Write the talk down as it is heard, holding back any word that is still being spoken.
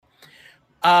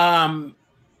Um,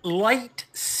 Light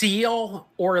seal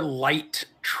or light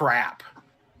trap?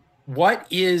 What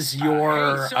is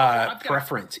your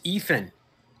preference, Ethan?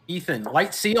 Ethan,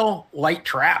 light seal, light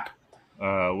trap.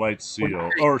 Light What do you seal,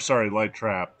 think? or sorry, light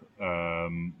trap,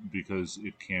 because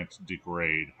it can't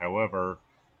degrade. However,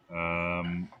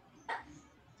 um,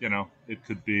 it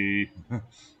could be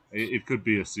it could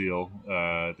be a seal,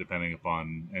 depending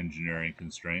upon engineering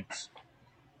constraints.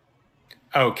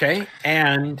 Okay,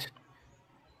 and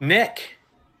Nick,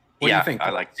 what do you Yeah, think? I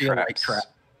Light like seal, light trap. traps.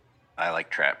 I like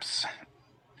traps.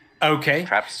 Okay,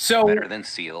 Traps better so than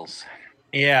seals.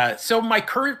 yeah, so my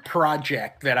current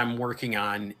project that I'm working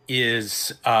on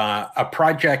is a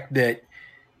project that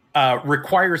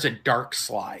requires a dark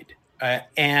slide,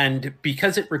 and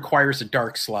because it requires a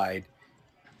dark slide,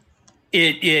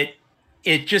 it it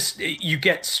it just you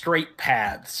get straight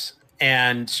paths,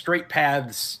 and straight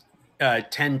paths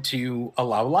tend to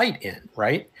allow light in,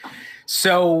 right?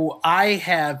 So I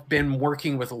have been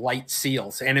working with light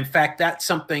seals, and in fact, that's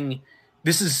something.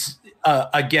 This is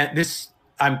again this.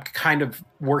 I'm kind of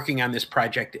working on this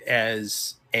project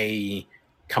as a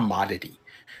commodity,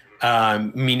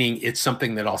 meaning it's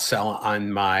something that I'll sell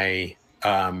on my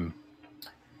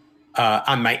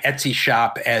Etsy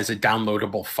shop as a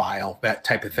downloadable file, that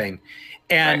type of thing.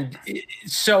 Right. And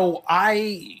so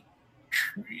I'm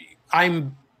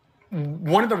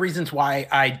one of the reasons why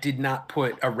I did not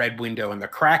put a red window in the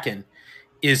Kraken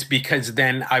is because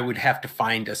then I would have to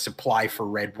find a supply for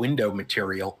red window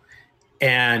material I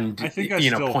and think I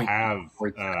still point have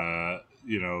towards that.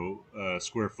 a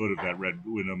square foot of that red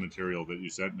window material that you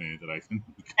sent me that I can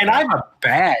And I grab. have a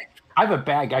bag. I have a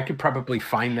bag. I could probably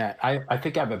find that. I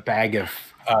think I have a bag of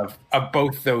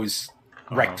both those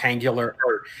Uh-huh. rectangular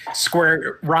or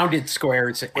square rounded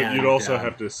squares But you'd and also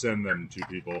have to send them to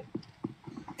people.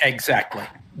 exactly.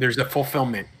 There's a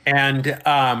fulfillment. And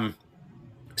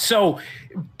so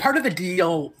part of the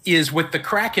deal is with the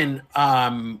Kraken,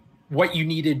 what you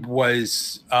needed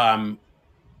was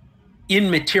in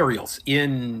materials,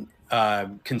 in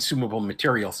consumable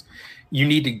materials. You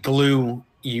needed glue,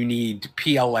 you need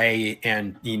PLA,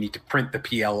 and you need to print the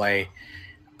PLA.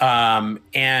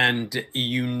 And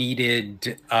you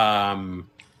needed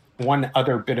one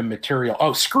other bit of material.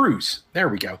 Oh, screws. There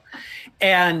we go.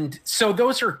 And so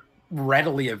those are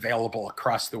readily available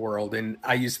across the world. And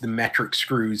I use the metric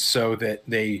screws so that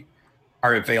they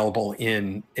are available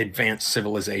in advanced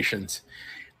civilizations.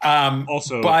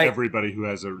 Also, But everybody who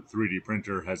has a 3D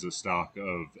printer has a stock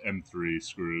of M3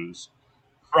 screws.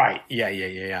 right,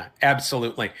 yeah,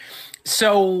 absolutely.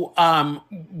 So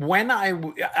when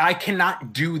I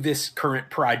cannot do this current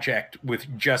project with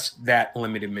just that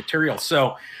limited material,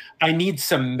 so I need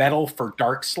some metal for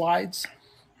dark slides,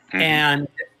 Hmm. and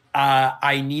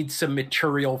I need some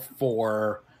material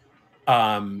for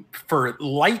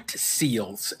light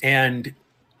seals, and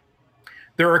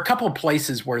there are a couple of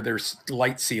places where there's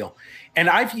light seal, and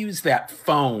I've used that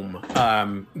foam,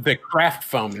 the craft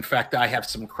foam. In fact, I have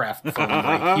some craft foam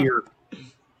right here.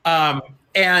 Um,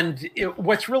 and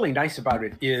what's really nice about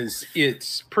it is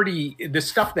it's pretty. The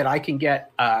stuff that I can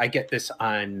get, I get this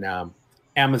on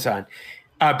Amazon,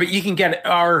 but you can get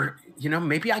our.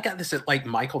 Maybe I got this at like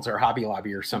Michael's or Hobby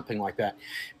Lobby or something like that.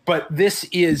 But this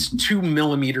is 2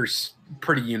 millimeters,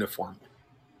 pretty uniform.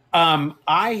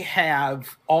 I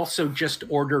have also just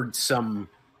ordered some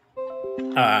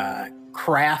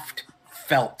craft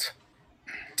felt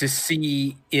to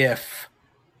see if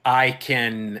I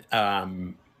can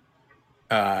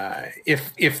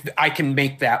if I can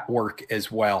make that work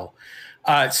as well.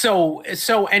 So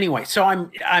anyway, so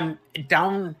I'm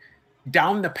down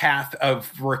the path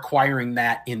of requiring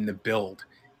that in the build,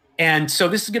 and so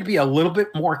this is going to be a little bit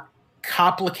more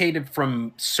complicated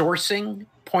from sourcing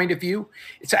point of view.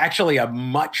 It's actually a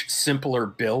much simpler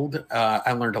build.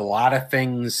 I learned a lot of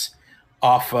things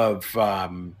off of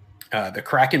the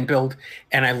Kraken build,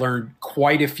 and I learned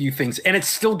quite a few things. And it's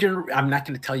still I'm not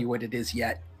going to tell you what it is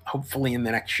yet. Hopefully, in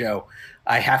the next show,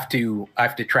 I have to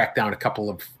track down a couple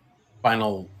of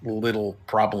final little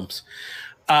problems.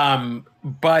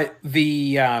 But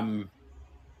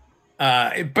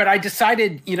I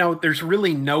decided, there's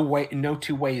really no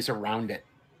two ways around it.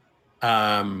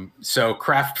 So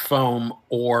craft foam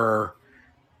or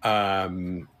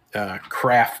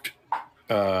craft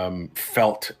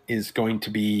felt is going to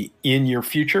be in your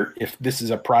future if this is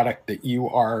a product that you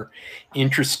are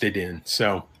interested in.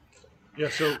 So, Yeah,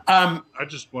 so um, I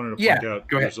just wanted to yeah, point out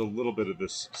go ahead. there's a little bit of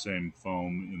this same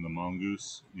foam in the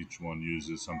mongoose. Each one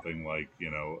uses something like,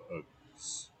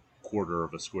 quarter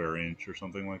of a square inch or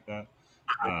something like that.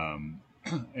 Um,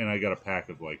 and I got a pack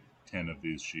of like 10 of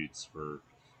these sheets for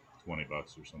 $20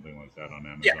 or something like that on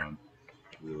Yeah, Amazon.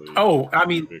 really. Oh, I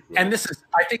mean, ubiquitous. and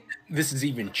I think this is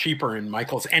even cheaper in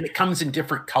Michael's, and it comes in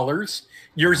different colors.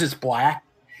 Yours is black,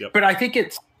 Yep. but I think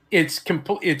it's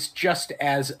just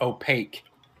as opaque.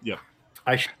 Yep.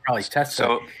 I should probably test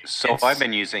that. So I've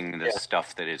been using this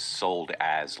stuff that is sold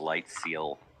as light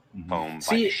seal foam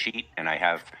by the sheet, and I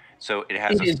have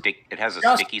it has a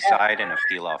sticky side and a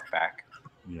peel off back.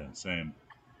 Yeah, same.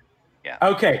 Yeah.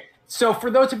 Okay, so for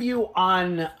those of you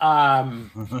on,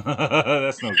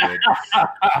 that's no good.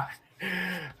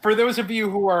 For those of you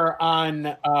who are on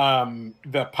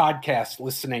the podcast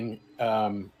listening,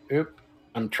 I'm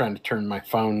trying to turn my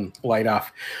phone light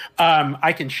off.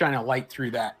 I can shine a light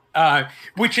through that. But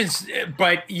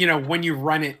when you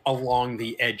run it along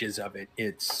the edges of it,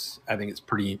 I think it's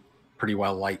pretty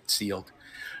well light sealed.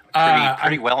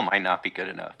 Pretty well might not be good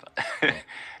enough.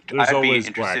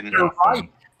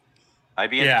 I'd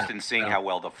be interested in seeing how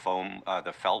well the foam,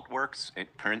 the felt works. In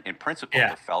principle,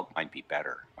 the felt might be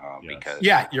better because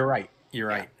you're right. You're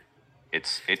right.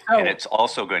 And it's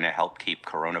also going to help keep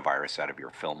coronavirus out of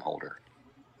your film holder.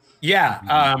 Yeah,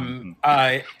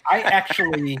 I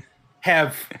actually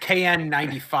have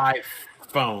KN95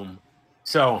 foam.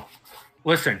 So,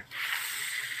 listen.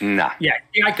 Nah. Yeah,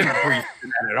 I couldn't breathe through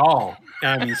that at all.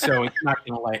 I mean, so it's not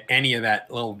going to let any of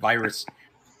that little virus.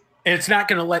 It's not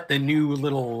going to let the new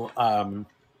little. And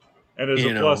as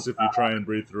a plus, if you try and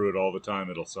breathe through it all the time,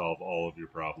 it'll solve all of your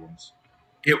problems.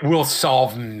 It will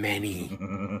solve many.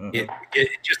 it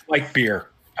just like beer.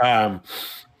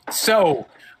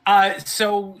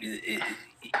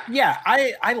 Yeah,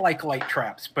 I like light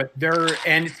traps, but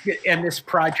and this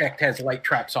project has light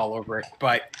traps all over it.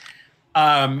 But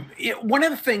one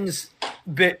of the things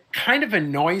that kind of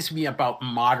annoys me about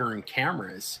modern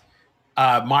cameras,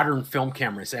 modern film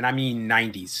cameras, and I mean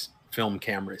 90s film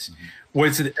cameras,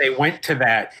 was that they went to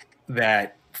that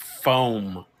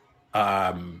foam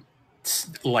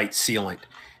light sealant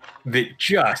that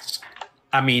just,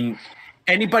 I mean,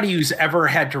 anybody who's ever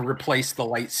had to replace the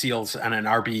light seals on an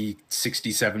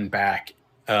RB67 back,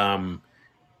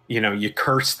 you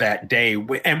curse that day.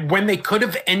 And when they could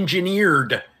have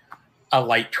engineered a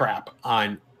light trap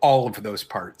on all of those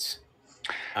parts.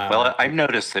 Well, I've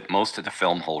noticed that most of the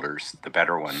film holders, the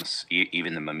better ones,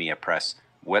 even the Mamiya press,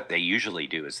 what they usually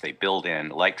do is they build in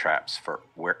light traps for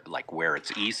where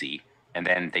it's easy, and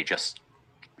then they just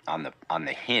on the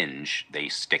hinge they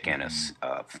stick in a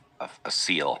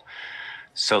seal.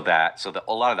 So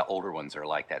a lot of the older ones are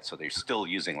like that. So they're still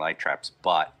using light traps,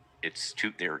 but they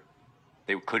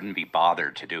couldn't be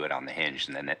bothered to do it on the hinge,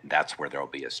 and then that's where there'll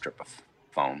be a strip of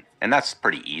foam, and that's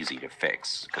pretty easy to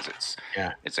fix because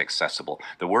it's accessible.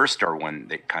 The worst are when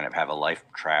they kind of have a light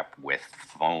trap with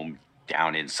foam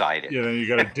down inside it. Yeah, then you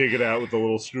got to dig it out with a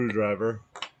little screwdriver.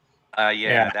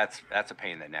 That's a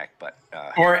pain in the neck, but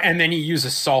and then you use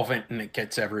a solvent and it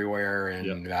gets everywhere, and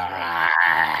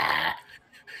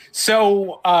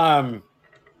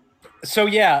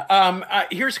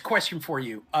here's a question for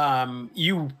you.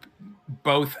 You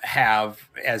both have,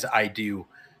 as I do,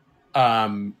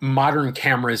 modern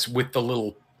cameras with the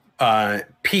little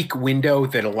peek window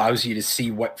that allows you to see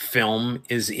what film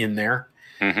is in there.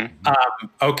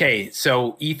 Okay,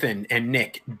 so Ethan and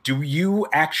Nick, do you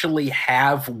actually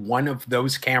have one of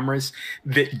those cameras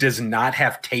that does not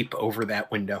have tape over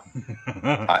that window?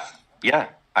 Yeah,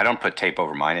 I don't put tape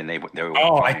over mine, and they work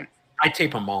fine. I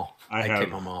tape them all. I tape have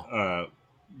them all.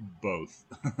 Both,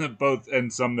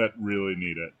 and some that really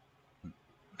need it.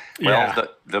 Well,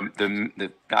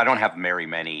 the I don't have very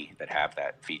many that have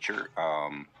that feature,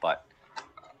 but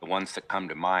the ones that come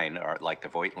to mind are like the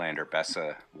Voigtlander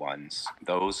Bessa ones.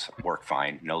 Those work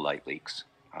fine, no light leaks,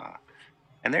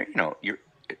 and they're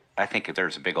I think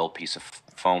there's a big old piece of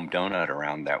foam donut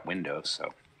around that window.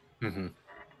 So,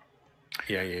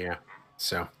 yeah.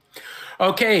 So,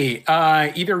 okay,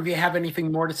 either of you have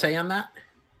anything more to say on that?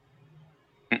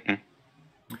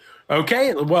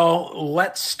 Okay, well,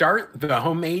 let's start the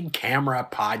Homemade Camera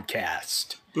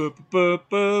Podcast. We're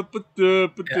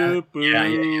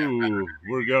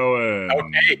going.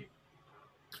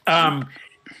 Okay.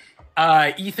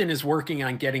 Ethan is working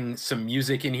on getting some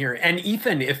music in here. And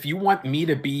Ethan, if you want me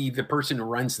to be the person who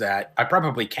runs that, I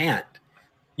probably can't.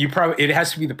 It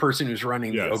has to be the person who's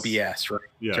running the OBS, right?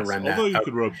 Yes. To run that. Although you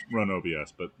could run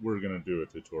OBS, but we're going to do a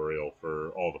tutorial for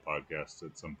all the podcasts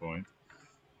at some point.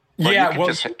 Well,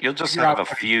 you'll just have a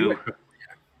few.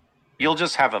 You'll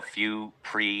just have a few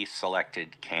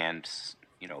pre-selected canned,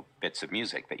 bits of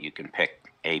music that you can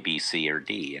pick A, B, C, or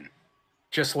D, and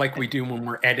just like we do when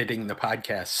we're editing the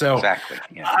podcast. So exactly.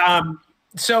 Yeah.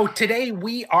 So today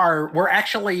we're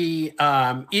actually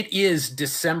it is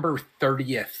December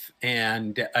 30th,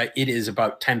 and it is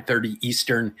about 10:30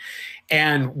 Eastern,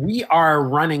 and we are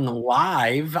running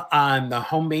live on the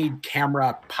Homemade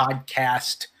Camera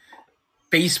Podcast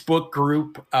Facebook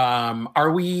group.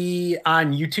 Are we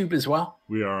on YouTube as well?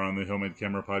 We are on the Homemade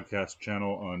Camera Podcast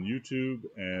channel on YouTube,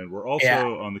 and we're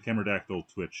also on the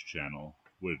Cameradactyl Twitch channel,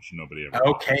 which nobody ever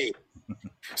Okay.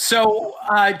 So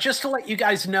just to let you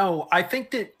guys know, I think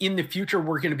that in the future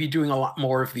we're going to be doing a lot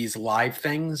more of these live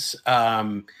things.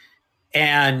 And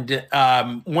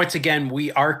once again,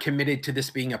 we are committed to this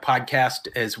being a podcast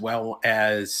as well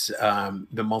as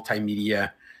the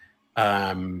multimedia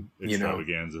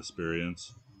extravaganza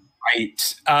experience.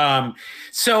 Right.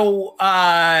 So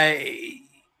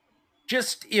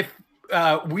just if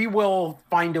we will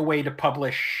find a way to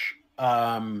publish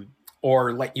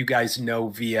or let you guys know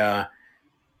via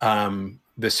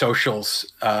the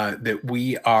socials that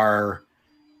we are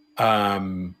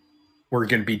we're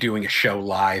going to be doing a show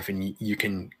live, and you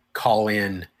can call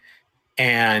in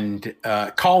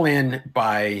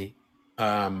by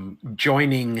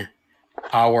joining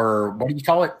our, what do you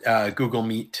call it? Google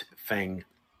Meet thing.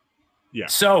 Yeah.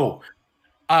 So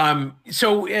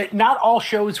not all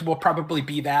shows will probably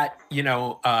be that,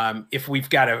 if we've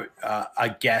got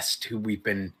a guest who we've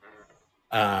been,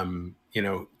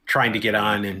 trying to get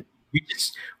on, and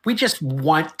we just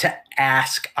want to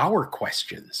ask our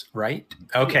questions, right?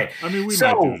 Okay. Yeah. I mean, we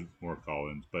might do more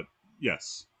call-ins, but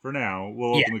yes, for now,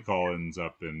 we'll open the call-ins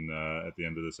up at the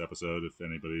end of this episode if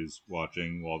anybody's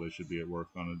watching while they should be at work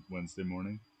on a Wednesday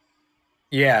morning.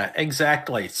 Yeah,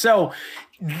 exactly. So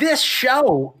this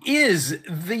show is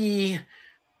the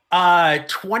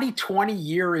 2020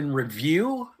 year in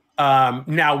review.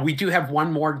 Now, we do have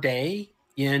one more day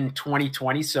in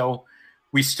 2020, so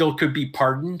we still could be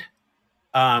pardoned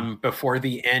before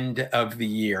the end of the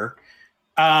year.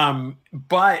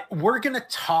 But we're going to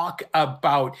talk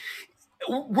about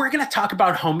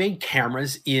homemade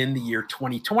cameras in the year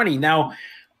 2020. Now,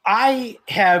 I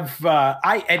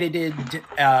edited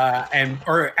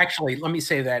or actually, let me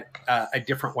say that a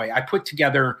different way. I put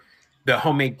together the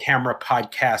Homemade Camera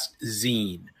Podcast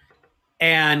zine,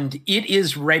 and it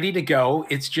is ready to go.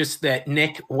 It's just that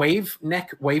Nick, wave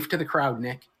to the crowd,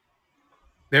 Nick.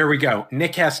 There we go.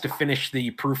 Nick has to finish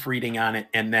the proofreading on it,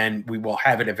 and then we will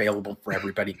have it available for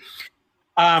everybody.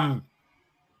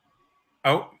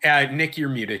 Nick, you're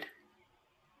muted.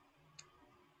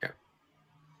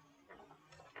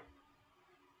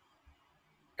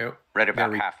 Read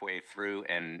about halfway through,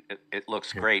 and it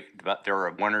looks great, but there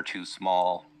are one or two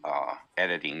small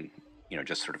editing,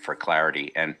 just sort of for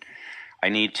clarity. And I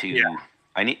need to,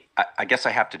 I guess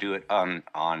I have to do it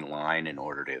online in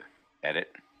order to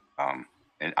edit.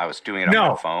 And I was doing it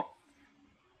on my phone.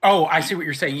 Oh, I see what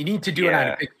you're saying. You need to do it on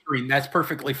a big screen. That's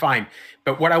perfectly fine.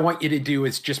 But what I want you to do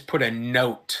is just put a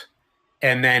note,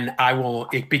 and then I will,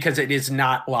 because it is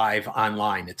not live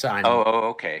online. It's on. Oh,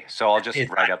 okay. So I'll just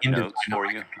write up notes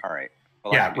for you. All right.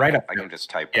 Well, write up. I can just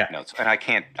type up notes, and I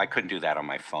couldn't do that on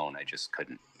my phone. I just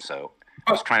couldn't. So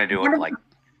I was trying to do it like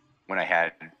when I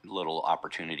had little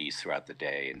opportunities throughout the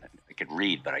day, and I could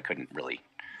read, but I couldn't really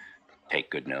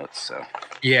take good notes. So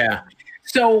yeah.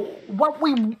 So what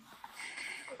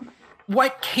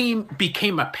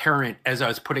became apparent as I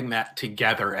was putting that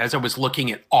together, as I was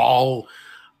looking at all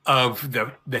of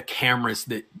the cameras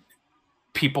that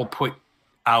people put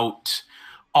out,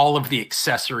 all of the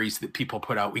accessories that people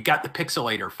put out. We got the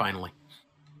Pixelator finally.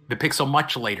 The Pixel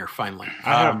much later finally.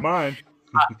 I have mine.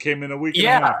 It came in a week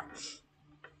and a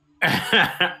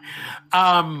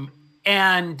half.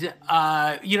 And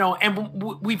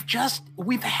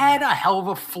we've had a hell of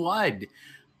a flood.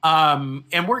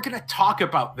 And we're going to talk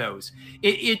about those.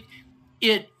 It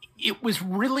was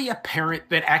really apparent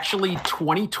that actually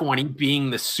 2020, being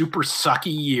the super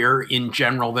sucky year in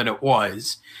general that it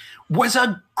was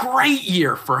a great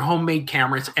year for homemade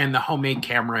cameras and the homemade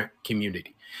camera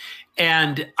community.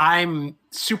 And I'm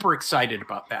super excited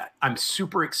about that. I'm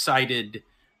super excited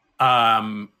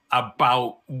about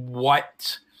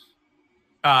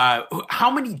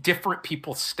how many different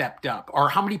people stepped up, or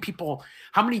how many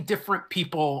different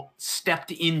people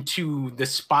stepped into the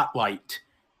spotlight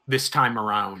this time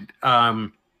around.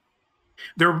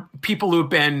 There are people who've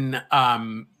been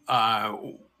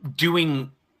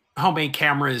doing homemade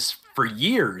cameras for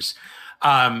years.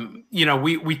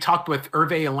 We talked with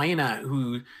Hervé Elena,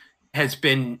 who has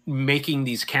been making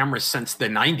these cameras since the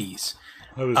 90s.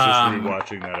 I was just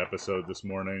rewatching that episode this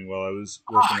morning while I was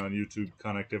working on YouTube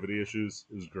connectivity issues.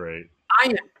 It was great.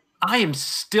 I am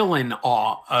still in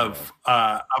awe of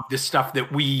the stuff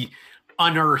that we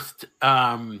unearthed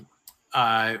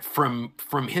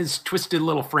from his twisted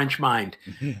little French mind.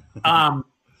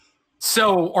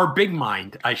 Or big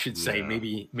mind, I should say, Yeah.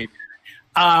 maybe.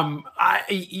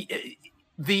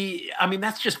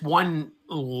 That's just one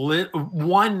little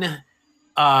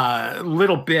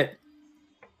bit.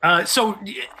 So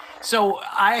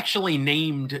I actually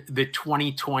named the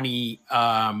 2020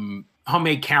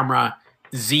 homemade camera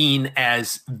zine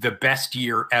as the best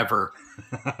year ever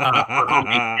for homemade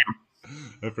cameras.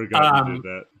 I forgot you did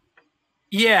that.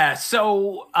 Yeah.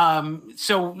 I'm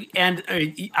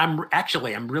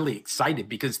really excited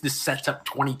because this sets up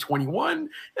 2021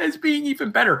 as being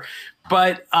even better.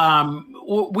 But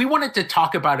we wanted to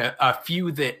talk about a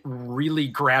few that really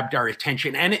grabbed our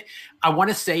attention. And I want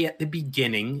to say at the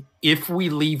beginning, if we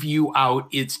leave you out,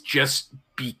 it's just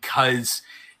because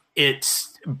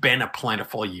it's been a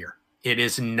plentiful year. It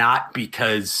is not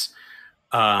because,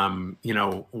 it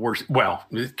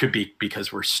could be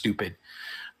because we're stupid.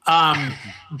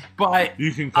 But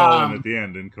you can call in at the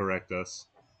end and correct us.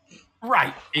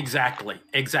 Right. Exactly.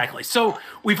 So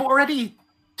we've already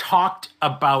talked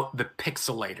about the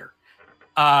Pixelator.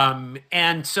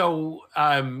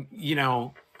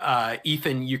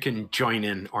 Ethan, you can join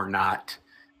in or not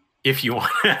if you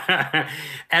want,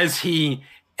 as he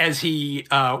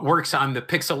works on the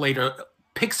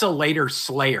Pixelator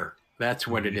Slayer. That's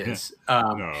what it is.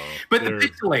 No, but the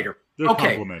Pixelator. They're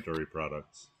complementary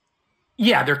products.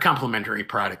 Yeah, they're complementary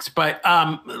products. But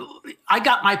I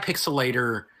got my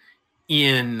Pixelator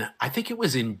I think it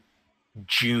was in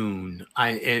June.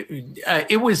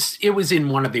 It was in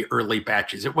one of the early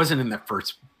batches. It wasn't in the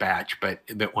first batch, but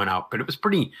that went out. But it was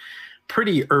pretty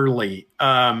early.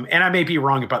 And I may be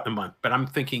wrong about the month, but I'm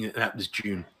thinking that was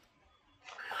June.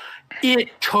 It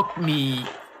took me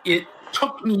 2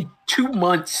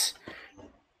 months.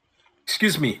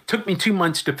 Excuse me. It took me 2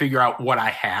 months to figure out what I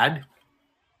had.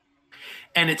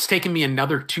 And it's taken me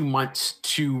another 2 months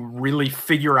to really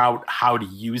figure out how to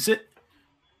use it.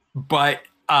 But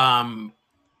I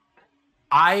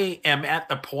am at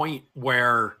the point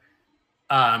where,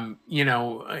 I'm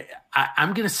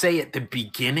going to say at the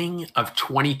beginning of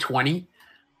 2020,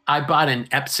 I bought an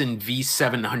Epson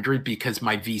V700 because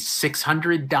my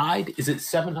V600 died. Is it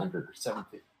 700 or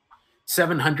 750?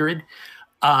 700.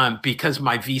 Because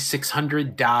my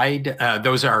V600 died.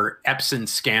 Those are Epson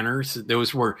scanners.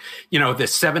 Those were, the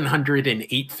 700 and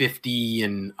 850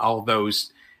 and all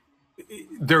those.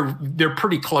 They're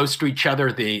pretty close to each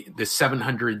other. The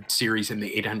 700 series and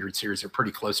the 800 series are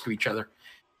pretty close to each other.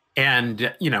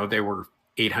 And, they were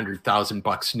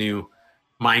 $800,000 new.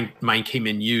 Mine came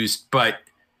in used, but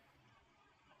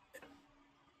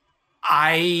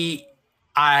I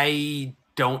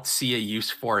don't see a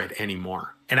use for it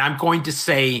anymore. And I'm going to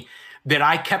say that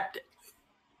I kept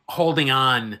holding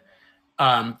on,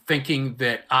 thinking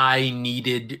that I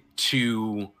needed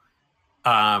to,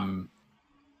 I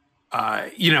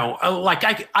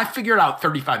figured out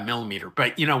 35 millimeter,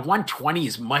 but 120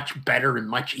 is much better and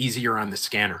much easier on the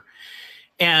scanner.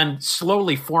 And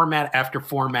slowly format after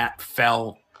format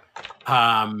fell.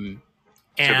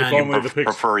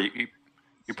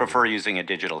 You prefer using a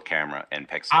digital camera and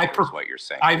Pixelator is what you're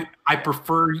saying. I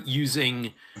prefer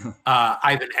using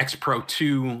I have an X Pro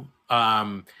 2.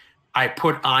 I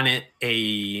put on it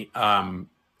a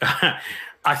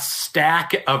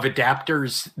stack of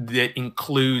adapters that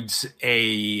includes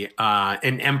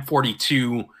an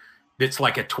M42 that's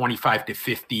like a 25 to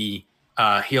 50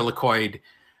 helicoid.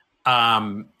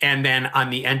 And then on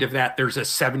the end of that, there's a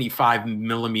 75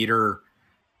 millimeter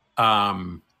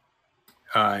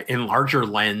enlarger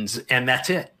lens, and that's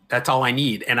it. That's all I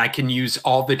need. And I can use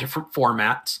all the different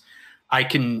formats. I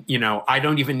can, I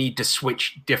don't even need to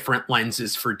switch different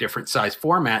lenses for different size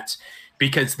formats,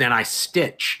 because then I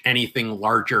stitch anything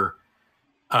larger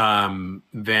than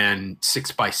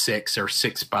 6x6 or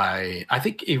 6x. I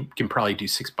think you can probably do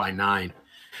 6x9.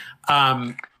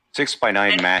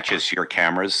 6x9 matches your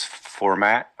camera's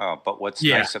format. But what's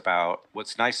nice,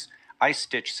 I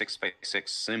stitch 6x6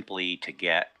 simply to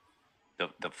get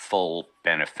the full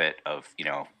benefit of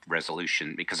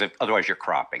resolution, because otherwise you're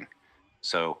cropping.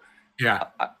 So yeah,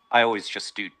 I always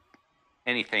just do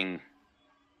anything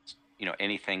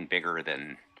bigger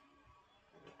than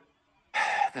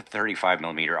the 35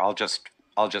 millimeter. I'll just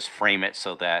frame it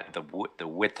so that the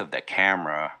width of the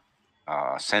camera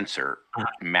sensor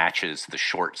matches the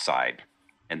short side,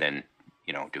 and then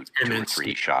do 2 or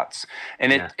 3 shots.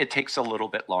 And it takes a little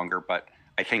bit longer, but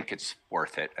I think it's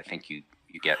worth it. I think you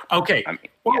get you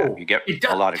get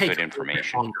a lot of good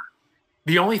information.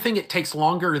 The only thing it takes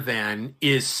longer than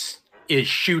is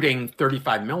shooting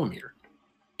 35 millimeter,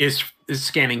 is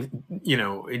scanning,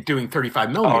 doing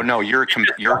 35 millimeter. Oh no, your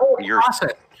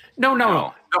process.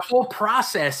 No. The whole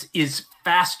process is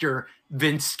faster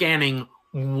than scanning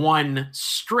one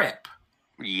strip.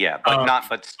 Yeah,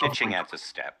 but stitching adds a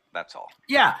step. That's all.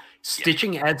 Yeah,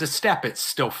 stitching adds a step. It's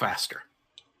still faster.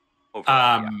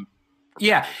 Overall,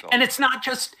 yeah, and it's not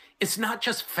just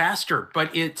faster,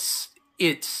 but it's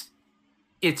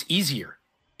easier.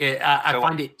 I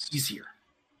find it easier.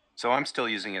 So I'm still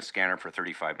using a scanner for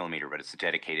 35 millimeter, but it's a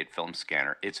dedicated film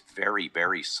scanner. It's very,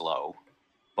 very slow,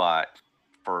 but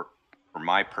for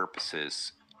my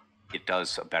purposes, it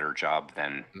does a better job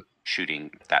than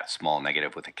shooting that small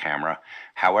negative with a camera.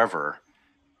 However,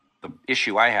 the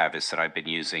issue I have is that I've been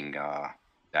using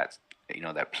that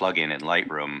plugin in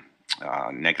Lightroom,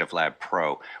 Negative Lab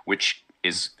Pro, which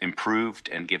is improved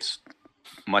and gives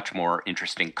much more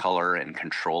interesting color and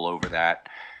control over that.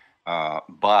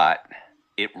 But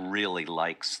it really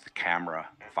likes the camera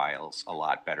files a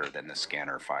lot better than the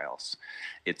scanner files.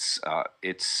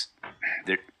 There's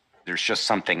just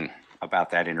something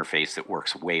about that interface that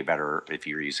works way better if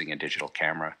you're using a digital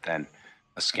camera than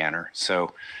a scanner.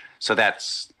 So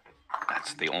that's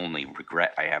the only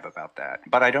regret I have about that.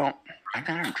 But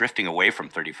I'm drifting away from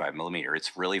 35 millimeter.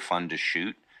 It's really fun to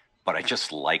shoot, but I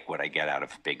just like what I get out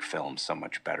of big film so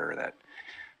much better that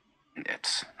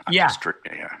it's Yeah.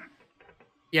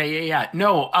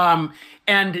 No.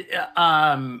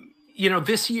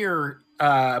 This year,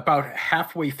 about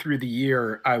halfway through the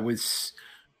year, I was,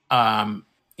 I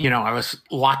was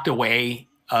locked away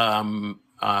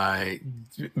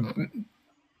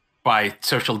by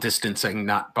social distancing,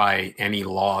 not by any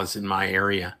laws in my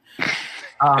area.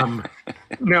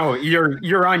 No,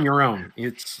 you're on your own.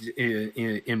 It's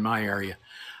in my area.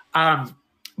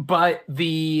 But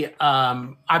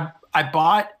I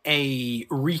bought a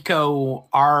Ricoh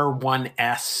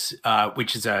R1S,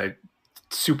 which is a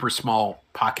super small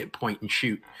pocket point and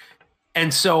shoot.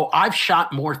 And so I've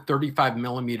shot more 35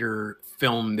 millimeter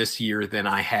film this year than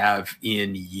I have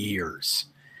in years,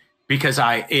 because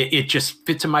it just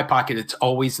fits in my pocket. It's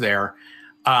always there.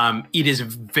 It is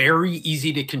very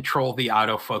easy to control the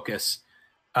autofocus.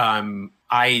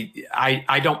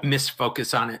 I don't miss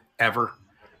focus on it ever.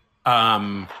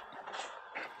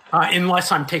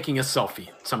 Unless I'm taking a selfie.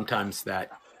 Sometimes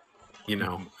that,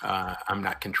 I'm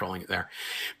not controlling it there.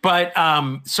 But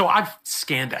so I've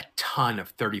scanned a ton of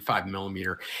 35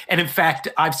 millimeter. And in fact,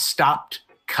 I've stopped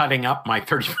cutting up my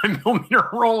 35 millimeter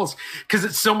rolls because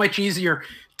it's so much easier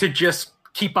to just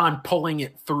keep on pulling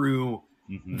it through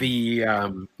the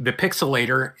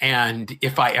pixelator. And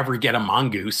if I ever get a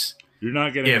mongoose. You're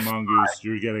not getting a mongoose.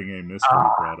 You're getting a mystery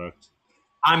product.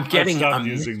 I'm getting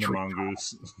using the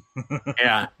mongoose.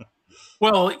 Yeah.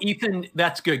 Well, Ethan,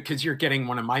 that's good because you're getting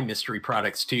one of my mystery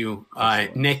products too.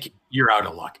 Nick, you're out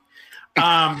of luck.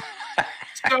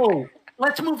 So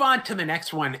let's move on to the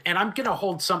next one, and I'm going to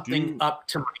hold something up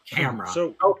to my camera.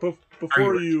 So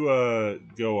before you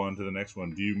go on to the next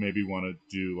one, do you maybe want to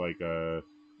do like a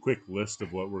quick list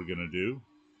of what we're going to do?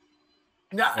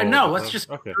 No, let's just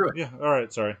go through it. Yeah, all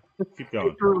right, sorry. Keep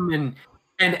going.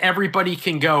 And everybody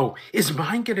can go, is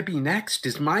mine going to be next?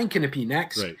 Is mine going to be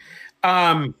next? Right.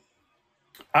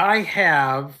 I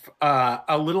have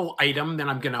a little item that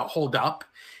I'm going to hold up.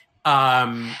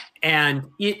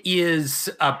 And it is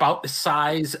about the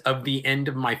size of the end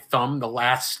of my thumb, the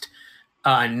last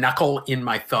knuckle in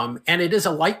my thumb. And it is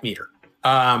a light meter.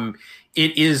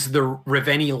 It is the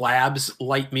Reveni Labs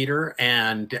light meter.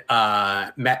 And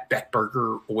Matt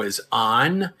Beckberger was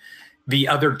on the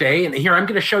other day. And here, I'm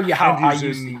going to show you how I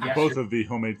use both of the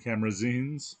homemade camera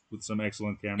zines with some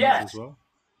excellent cameras as well.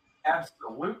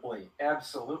 Absolutely.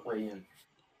 And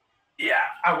yeah,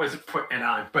 I wasn't putting it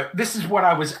on, but this is what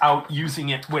I was out using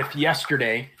it with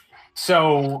yesterday.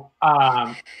 So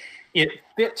it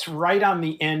fits right on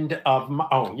the end of my,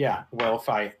 well, if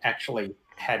I actually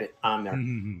had it on there.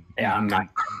 Yeah, I'm not.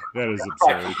 That is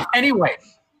absurd. But anyway,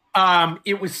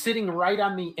 it was sitting right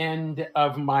on the end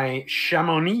of my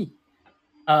Chamonix.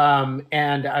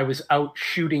 And I was out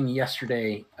shooting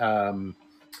yesterday.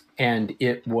 And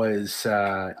this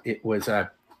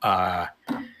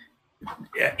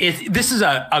is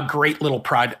a great little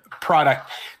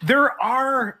product. There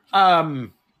are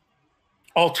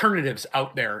alternatives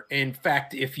out there. In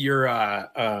fact, if you're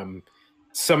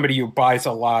somebody who buys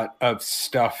a lot of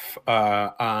stuff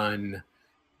on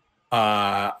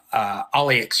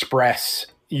AliExpress,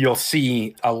 you'll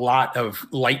see a lot of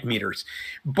light meters.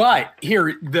 But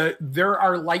here, there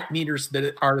are light meters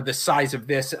that are the size of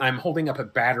this. I'm holding up a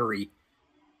battery.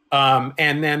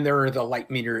 And then there are the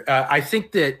light meter. I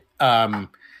think that the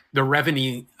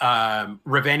Reveni,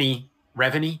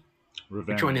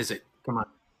 which one is it? Come on.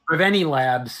 Reveni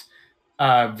Labs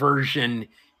version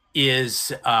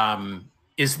is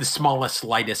is the smallest,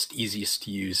 lightest, easiest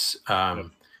to use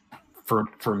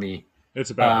for me. It's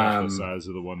about half the size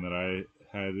of the one that I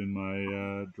had in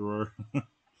my drawer.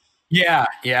 Yeah,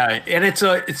 and it's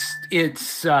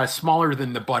smaller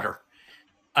than the butter,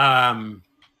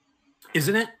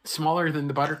 isn't it? Smaller than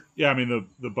the butter? Yeah, I mean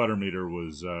the butter meter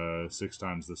was 6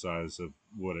 times the size of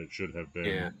what it should have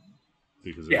been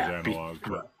because it was analog.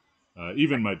 But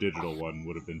even my digital one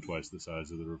would have been twice the size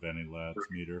of the Reveni Labs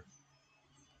meter.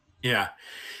 Yeah.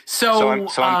 So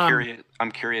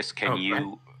I'm curious. Can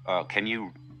you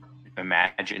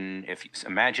imagine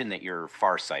that you're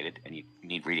farsighted and you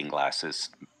need reading glasses,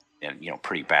 and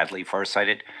pretty badly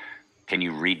farsighted? Can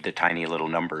you read the tiny little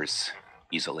numbers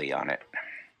easily on it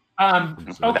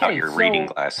without your reading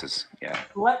glasses? Yeah.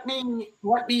 Let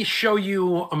me show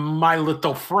you my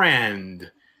little friend.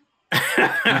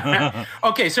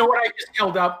 Okay, so what I just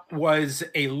held up was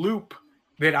a loop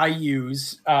that I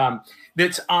use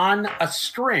that's on a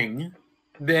string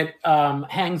that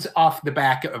hangs off the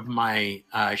back of my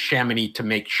Chamonix to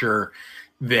make sure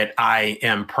that I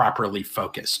am properly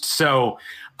focused. So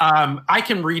I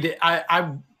can read it.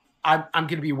 I'm going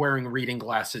to be wearing reading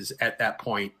glasses at that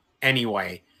point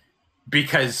anyway,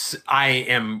 because I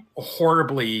am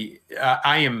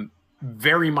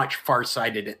very much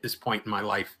farsighted at this point in my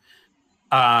life.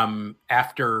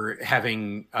 After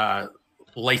having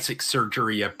LASIK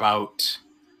surgery about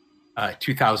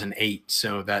 2008,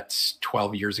 so that's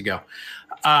 12 years ago.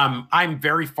 I'm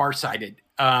very farsighted,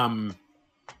 and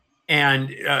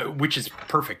which is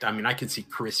perfect. I mean, I can see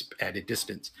crisp at a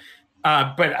distance.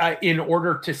 But in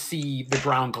order to see the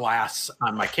ground glass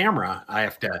on my camera, I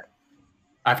have to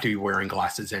be wearing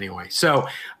glasses anyway. So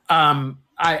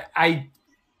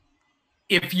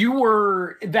if you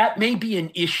were, that may be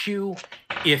an issue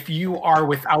if you are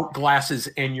without glasses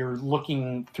and you're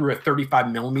looking through a 35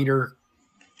 millimeter,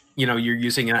 you're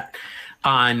using it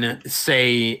on,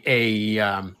 say, a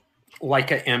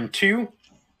Leica M2,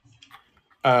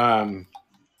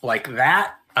 like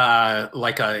that,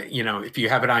 if you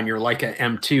have it on your Leica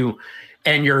M2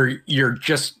 and you're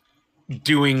just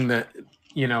doing the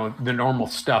normal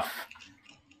stuff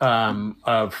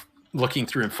of looking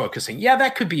through and focusing. Yeah,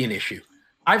 that could be an issue.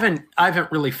 I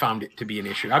haven't really found it to be an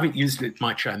issue. I haven't used it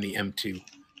much on the M2.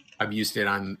 I've used it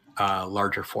on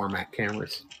larger format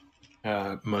cameras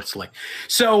mostly.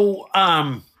 So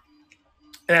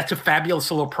that's a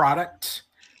fabulous little product.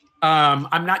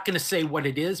 I'm not going to say what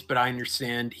it is, but I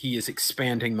understand he is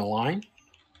expanding the line.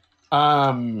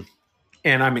 And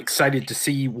I'm excited to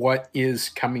see what is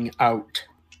coming out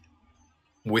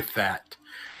with that.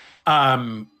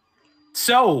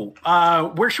 So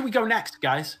where should we go next,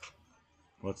 guys?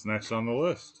 What's next on the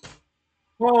list?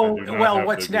 Well,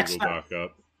 what's next?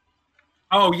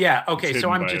 Oh yeah, okay.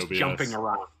 So I'm just OBS. Jumping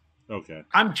around. Okay,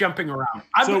 I'm jumping around.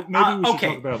 So maybe we should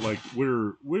talk about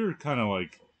we're kind of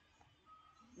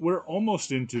we're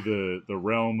almost into the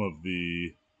realm of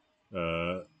the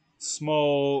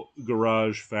small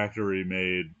garage factory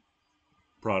made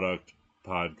product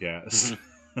podcast.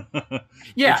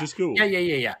 Yeah, which is cool.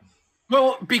 Yeah.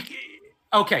 Well,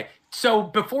 okay. So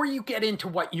before you get into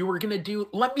what you were going to do,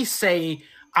 let me say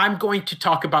I'm going to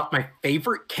talk about my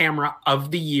favorite camera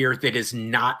of the year that is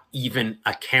not even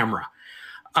a camera.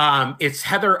 It's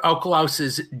Heather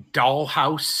Okelaus's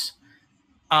Dollhouse.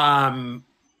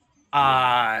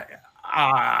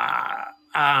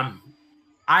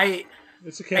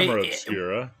 It's a camera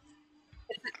obscura.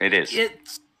 It is.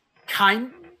 It's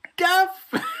kind of.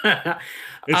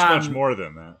 It's much more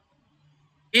than that.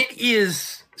 It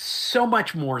is so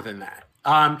much more than that.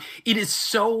 It is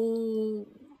so.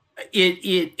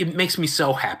 It makes me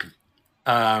so happy.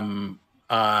 And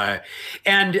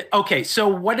okay, so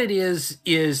what it is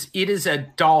it is a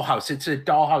dollhouse. It's a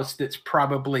dollhouse that's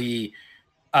probably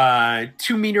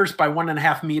 2 meters by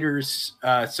 1.5 meters,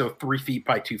 so 3 feet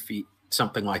by 2 feet,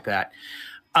 something like that.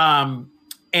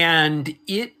 And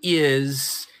it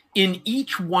is in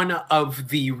each one of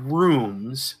the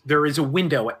rooms, there is a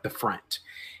window at the front.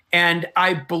 And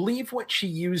I believe what she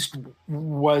used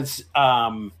was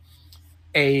a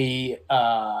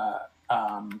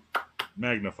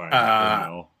magnifying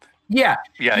panel. Yeah.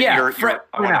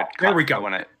 There we go.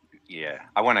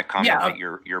 I want to comment that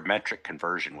your metric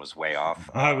conversion was way off.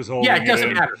 I was holding it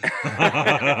doesn't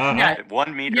matter.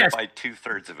 1 meter by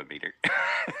 2/3 of a meter.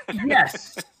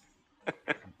 Yes.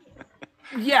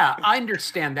 Yeah, I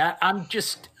understand that. I'm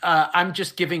just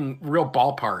giving real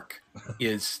ballpark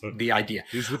is the idea.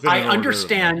 I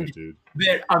understand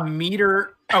that a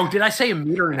meter. Oh, did I say 1.5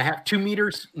 meters? 2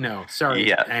 meters? No, sorry.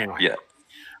 Yeah. Anyway. Yeah.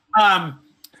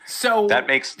 So that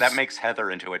makes Heather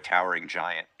into a towering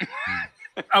giant.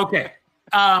 Okay.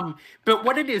 But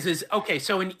what it is okay.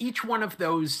 So in each one of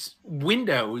those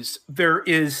windows, there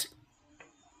is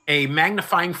a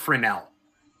magnifying Fresnel.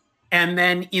 And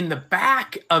then in the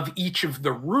back of each of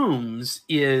the rooms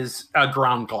is a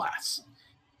ground glass.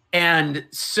 And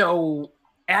so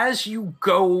as you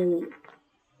go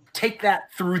take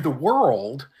that through the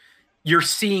world, you're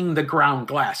seeing the ground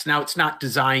glass. Now, it's not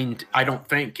designed, I don't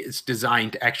think it's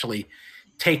designed to actually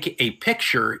take a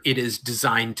picture. It is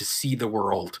designed to see the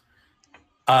world.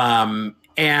 And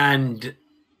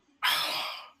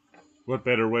what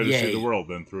better way to see the world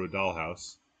than through a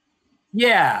dollhouse?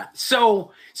 Yeah.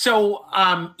 So,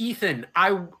 Ethan,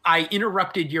 I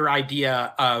interrupted your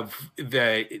idea of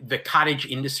the cottage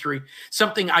industry,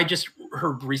 something I just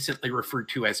heard recently referred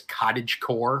to as cottage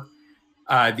core.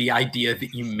 The idea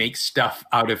that you make stuff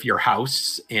out of your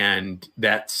house, and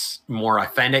that's more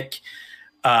authentic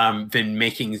than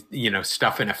making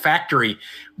stuff in a factory.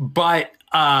 But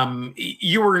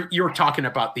you were talking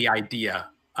about the idea.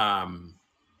 So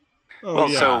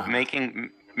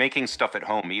making stuff at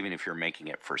home, even if you're making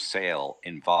it for sale,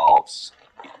 involves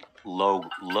low,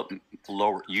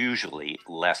 usually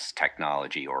less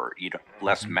technology, or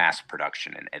less mass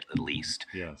production, at least.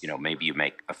 Yes. Maybe you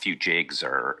make a few jigs,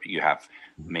 or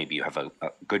maybe you have a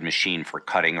good machine for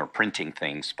cutting or printing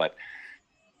things, but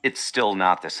it's still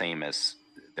not the same as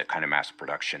the kind of mass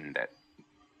production that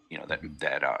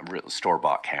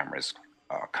store-bought cameras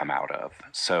come out of.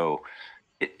 So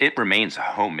it remains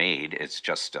homemade. It's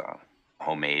just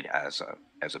homemade as a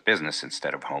business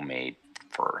instead of homemade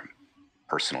for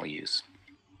personal use.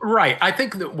 Right. I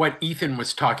think that what Ethan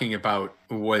was talking about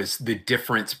was the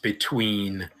difference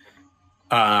between,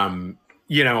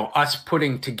 us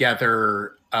putting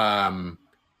together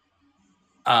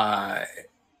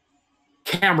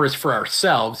cameras for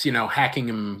ourselves, hacking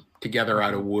them together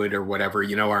out of wood or whatever,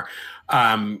 or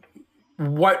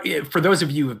for those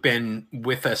of you who have been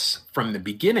with us from the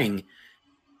beginning,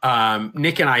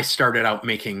 Nick and I started out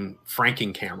making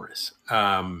franking cameras,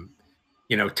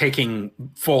 taking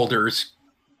folders,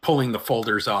 pulling the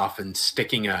folders off and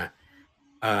sticking a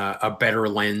better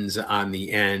lens on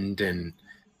the end,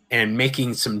 and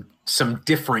making some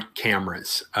different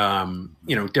cameras,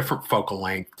 different focal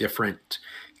length, different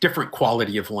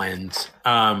quality of lens.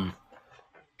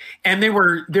 And they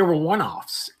were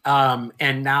one-offs.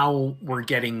 And now we're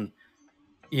getting,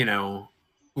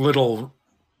 little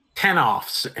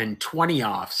 10-offs and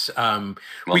 20-offs.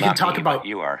 We can talk about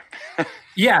you are.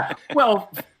 Yeah.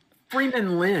 Well,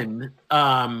 Freeman Lin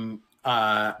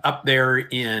up there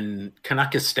in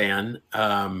Kazakhstan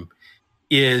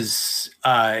is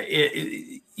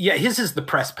his is the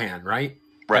press pan, right?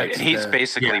 Right. And he's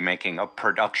basically making a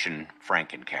production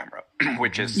Franken camera,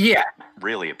 which is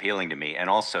really appealing to me. And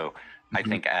also, I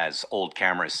think as old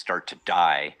cameras start to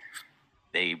die,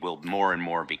 they will more and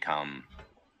more become,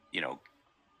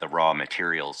 the raw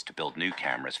materials to build new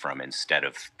cameras from, instead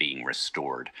of being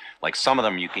restored. Like, some of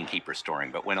them you can keep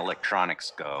restoring, but when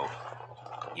electronics go,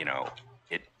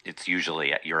 it's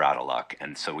usually you're out of luck.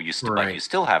 And so you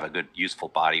still have a good useful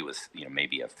body with,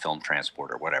 maybe a film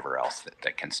transport or whatever else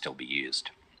that can still be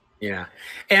used. Yeah.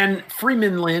 And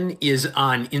Freeman Lin is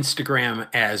on Instagram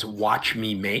as Watch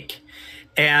Me Make.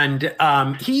 And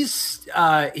he's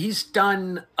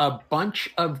done a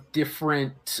bunch of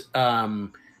different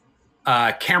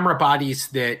camera bodies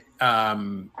that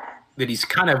he's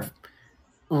kind of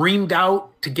reamed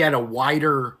out to get a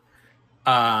wider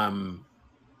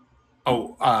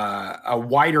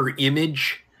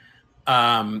image.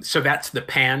 So that's the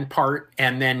pan part.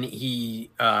 And then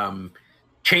he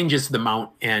changes the mount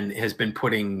and has been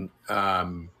putting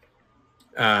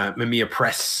Mamiya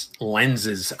Press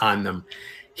lenses on them.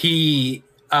 He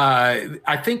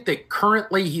I think that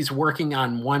currently he's working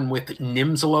on one with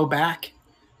Nimslo back.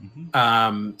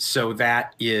 So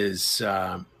that is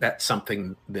that's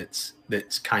something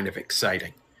that's kind of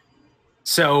exciting.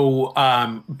 So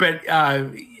but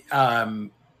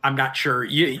I'm not sure.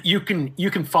 You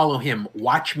can follow him,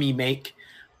 Watch Me Make,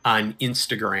 on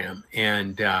Instagram,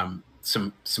 and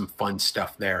some fun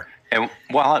stuff there. And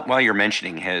while you're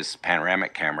mentioning his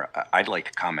panoramic camera, I'd like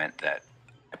to comment that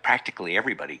practically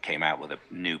everybody came out with a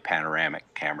new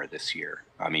panoramic camera this year.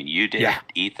 I mean, you did,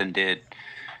 Ethan did.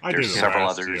 There's several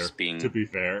others year, to be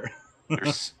fair.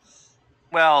 But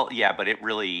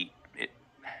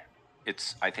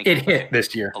I think it hit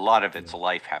this year. A lot of its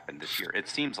life happened this year. It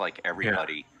seems like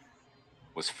everybody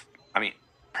was,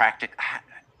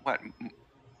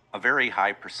 a very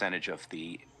high percentage of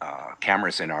the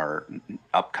cameras in our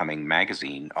upcoming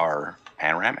magazine are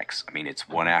panoramics. I mean, it's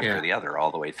one after the other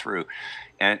all the way through.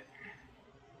 And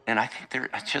And I think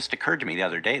it just occurred to me the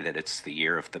other day that it's the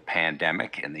year of the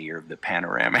pandemic and the year of the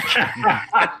panoramic.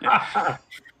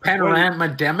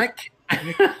 Panorama-demic?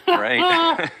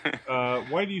 Right.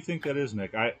 Why do you think that is,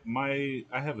 Nick? I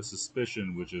have a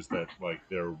suspicion, which is that like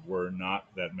there were not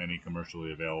that many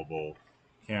commercially available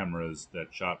cameras that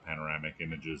shot panoramic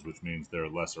images, which means there are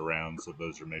less around. So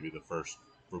those are maybe the first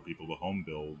for people to home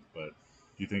build. But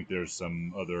do you think there's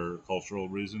some other cultural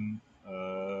reason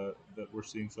that we're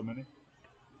seeing so many?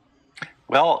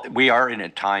 Well, we are in a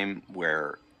time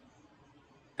where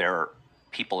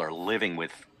people are living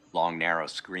with long narrow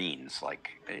screens, like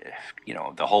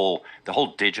the whole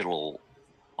digital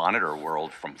monitor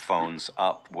world from phones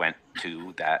up went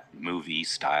to that movie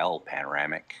style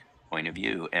panoramic point of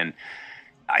view. And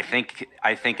I think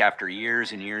after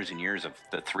years and years and years of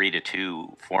the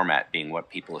 3:2 format being what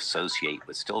people associate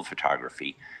with still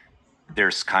photography,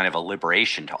 there's kind of a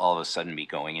liberation to all of a sudden be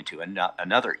going into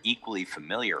another equally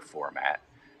familiar format.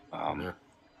 And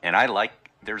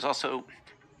there's also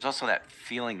that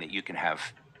feeling that you can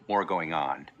have more going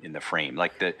on in the frame.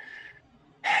 Like the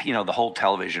whole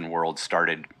television world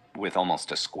started with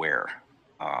almost a square,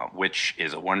 which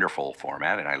is a wonderful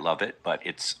format and I love it, but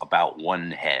it's about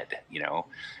one head,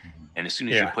 and as soon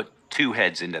as you put two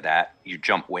heads into that, you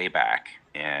jump way back.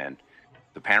 And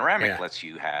the panoramic lets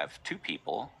you have two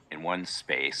people in one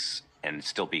space and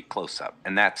still be close up.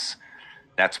 And that's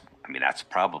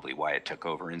probably why it took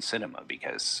over in cinema,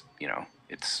 because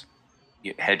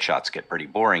headshots get pretty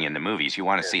boring in the movies. You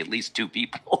want to see at least two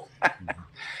people.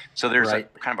 So there's a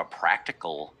kind of a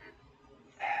practical,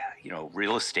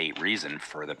 real estate reason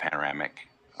for the panoramic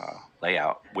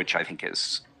layout, which I think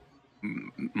is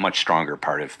much stronger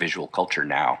part of visual culture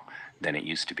now than it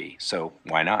used to be. So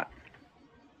why not?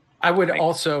 I would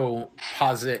also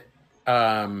posit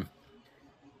the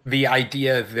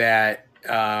idea that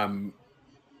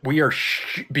we are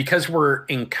because we're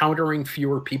encountering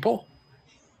fewer people,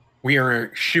 we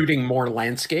are shooting more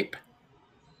landscape,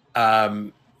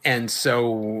 and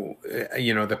so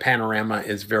the panorama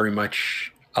is very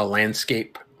much a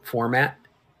landscape format.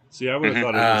 See, I would have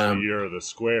thought it was the year of the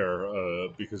square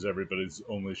because everybody's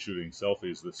only shooting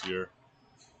selfies this year.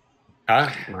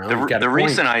 The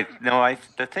reason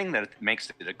the thing that makes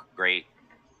it a great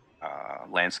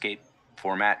landscape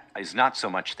format is not so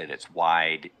much that it's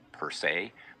wide per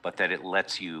se, but that it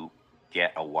lets you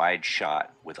get a wide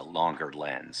shot with a longer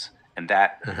lens, and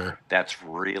that's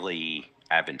really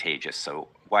advantageous. So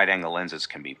wide angle lenses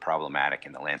can be problematic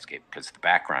in the landscape because the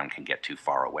background can get too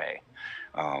far away.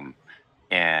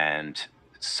 And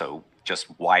so just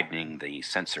widening the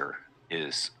sensor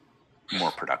is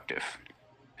more productive.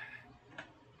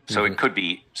 So it could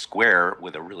be square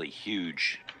with a really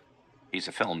huge piece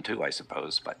of film too, I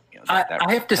suppose. But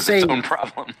I have to say, its own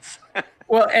problems.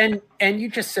 Well, and you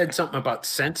just said something about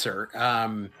sensor.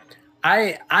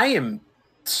 I am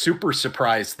super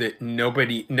surprised that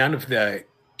none of the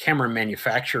camera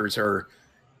manufacturers or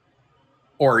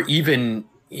even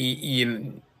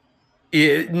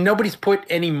nobody's put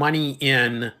any money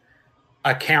in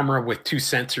a camera with two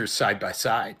sensors side by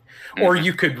side, or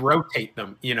you could rotate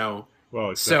them,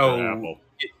 Well, except for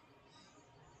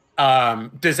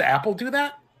Apple. Does Apple do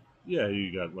that? Yeah,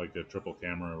 you got like a triple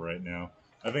camera right now.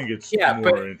 I think it's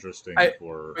more interesting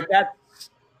for. But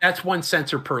that's one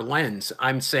sensor per lens.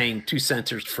 I'm saying two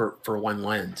sensors for one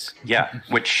lens. Yeah,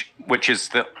 which is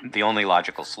the only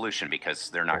logical solution, because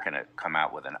they're not going to come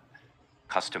out with a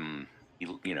custom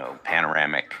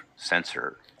panoramic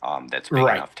sensor that's big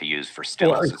enough to use for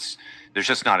stills. There's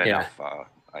just not enough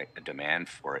a demand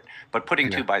for it. But putting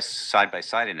two side by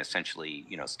side and essentially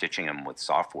stitching them with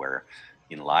software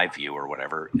in live view or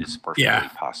whatever is perfectly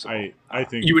possible. I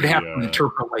think you would have to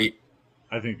interpolate.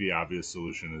 I think the obvious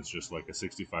solution is just like a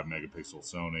 65 megapixel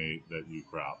Sony that you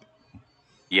crop.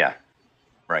 Yeah,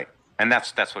 right. And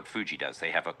that's what Fuji does.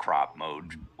 They have a crop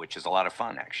mode, which is a lot of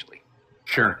fun, actually.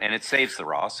 Sure. And it saves the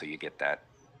RAW, so you get that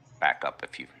backup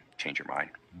if you change your mind.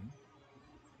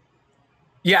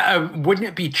 Yeah, wouldn't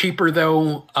it be cheaper,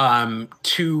 though,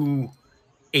 two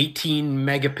 18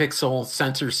 megapixel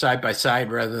sensors side by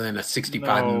side rather than a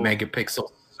 65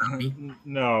 megapixel Sony?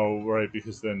 No, right,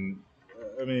 because then,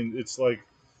 it's like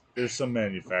there's some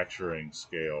manufacturing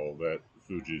scale that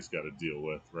Fuji's got to deal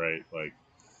with, right? Like,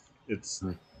 it's,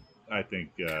 I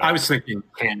think... I was thinking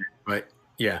Canon, but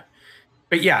yeah.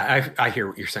 But yeah, I hear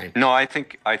what you're saying. No, I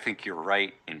think you're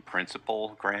right in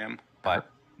principle, Graham, but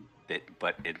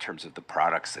in terms of the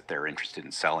products that they're interested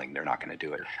in selling, they're not going to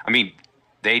do it. I mean,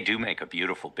 they do make a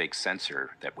beautiful big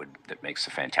sensor that makes a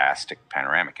fantastic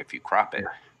panoramic if you crop it,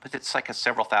 but it's like a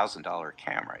several $1,000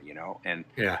 camera, and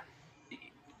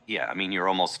I mean,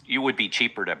 you would be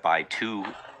cheaper to buy two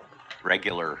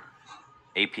regular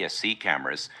APS-C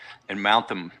cameras and mount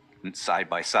them side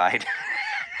by side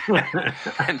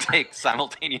and take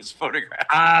simultaneous photographs.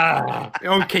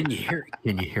 Can you hear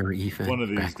Ethan? One of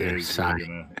these back there days,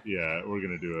 we're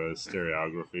gonna do a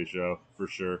stereography show for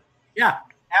sure. Yeah,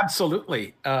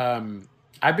 absolutely.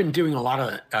 I've been doing a lot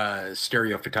of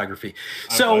stereo photography.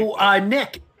 So,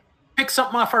 Nick, pick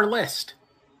something off our list.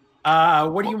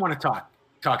 What do you want to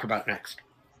talk about next?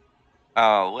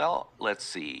 Well, let's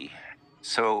see.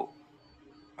 So,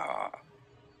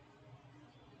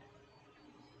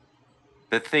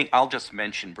 the thing I'll just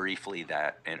mention briefly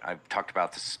that, and I've talked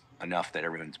about this enough that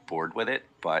everyone's bored with it,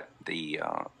 but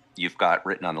you've got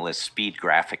written on the list speed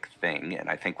graphic thing, and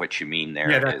I think what you mean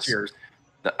there that's yours.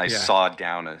 I sawed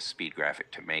down a speed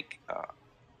graphic to make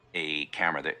a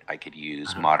camera that I could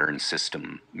use modern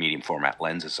system medium format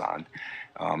lenses on,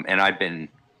 and I've been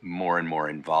more and more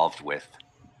involved with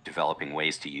developing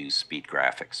ways to use speed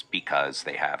graphics because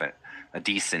they have a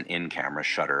decent in-camera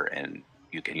shutter, and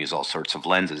you can use all sorts of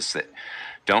lenses that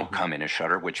don't come in a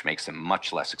shutter, which makes them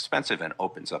much less expensive and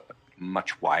opens up a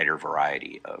much wider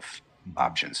variety of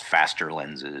options, faster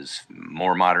lenses,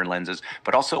 more modern lenses,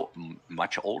 but also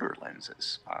much older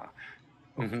lenses.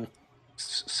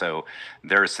 So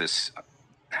there's this,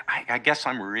 I guess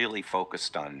I'm really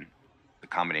focused on the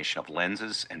combination of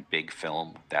lenses and big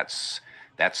film. That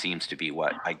seems to be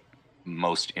what I'm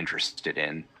most interested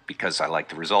in because I like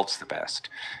the results the best.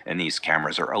 And these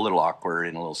cameras are a little awkward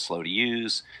and a little slow to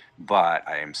use, but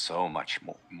I am so much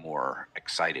more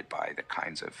excited by the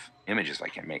kinds of images I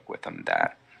can make with them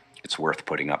that it's worth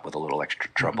putting up with a little extra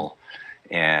trouble.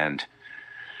 And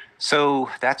so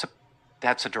that's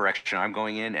a direction I'm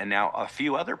going in. And now a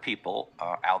few other people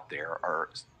out there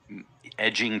are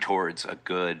edging towards a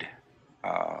good,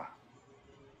 a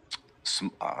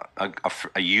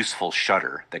useful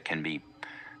shutter that can be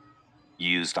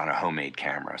used on a homemade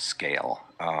camera scale.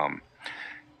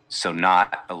 So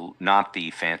not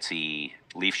the fancy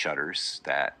leaf shutters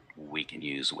that we can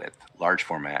use with large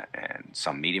format and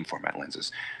some medium format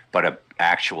lenses, but an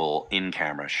actual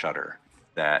in-camera shutter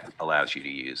that allows you to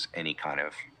use any kind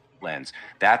of lens.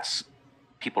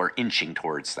 People are inching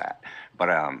towards that, but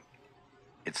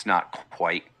it's not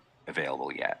quite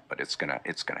available yet, but it's gonna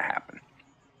happen.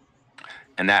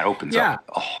 And that opens up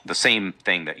the same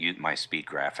thing that my speed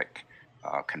graphic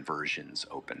conversions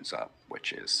opens up,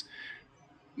 which is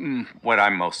what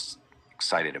I'm most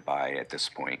excited by at this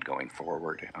point going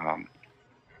forward.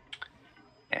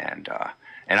 And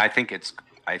I think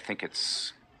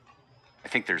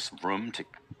there's room to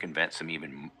invent some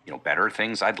even better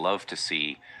things. I'd love to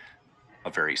see a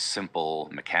very simple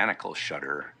mechanical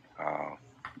shutter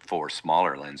for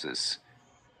smaller lenses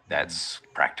that's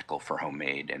practical for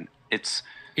homemade, and it's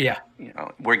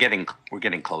we're getting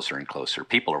closer and closer.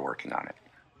 People are working on it.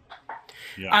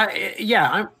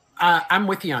 I'm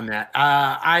with you on that.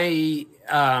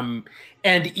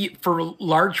 For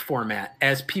large format,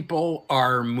 as people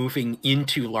are moving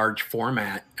into large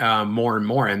format more and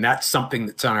more, and that's something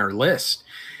that's on our list,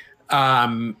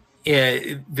 that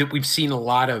we've seen a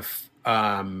lot of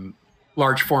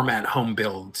large format home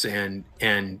builds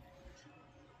and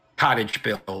cottage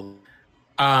build.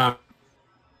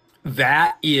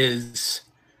 That's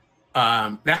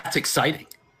exciting.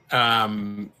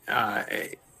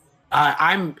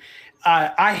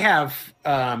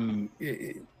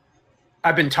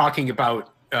 I've been talking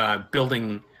about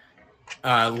building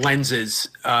lenses,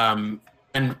 and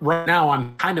right now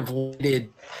I'm kind of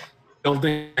limited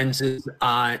building lenses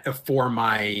for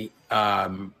my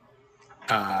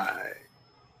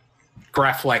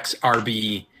Graflex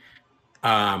RB,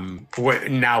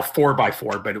 now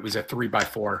 4x4, but it was a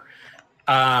 3x4,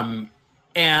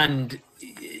 and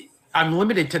I'm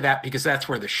limited to that because that's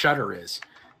where the shutter is.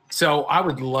 So I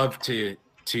would love to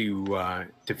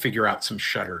figure out some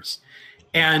shutters,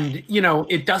 and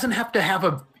it doesn't have to have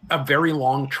a very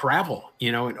long travel.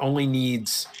 It only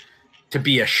needs to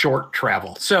be a short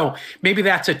travel. So maybe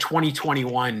that's a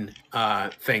 2021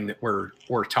 thing that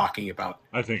we're talking about.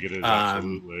 I think it is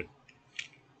absolutely.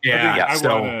 Yeah.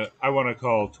 I want to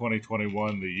call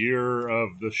 2021 the year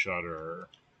of the shutter.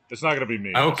 It's not going to be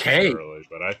me necessarily,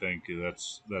 but I think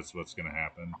that's what's going to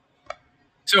happen.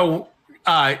 So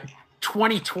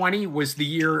 2020 was the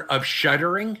year of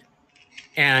shuttering,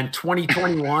 and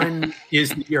 2021 is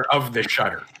the year of the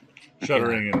shutter.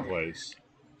 Shuttering in place.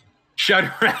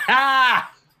 Shuttering.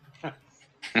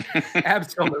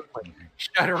 Absolutely.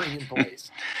 Shuttering in place.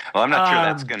 Well, I'm not sure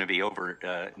that's going to be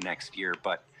over next year,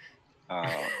 but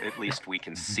at least we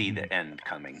can see the end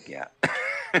coming. Yeah.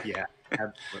 Yeah,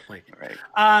 absolutely. Right.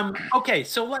 Okay,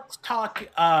 so let's talk.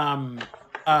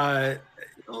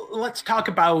 let's talk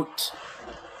about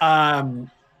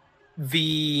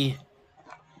the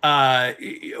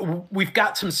we've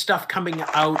got some stuff coming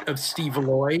out of Steve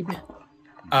Lloyd,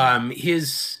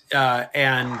 his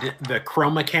and the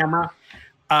Chroma camera.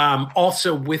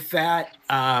 Also with that,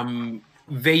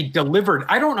 they delivered,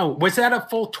 I don't know, was that a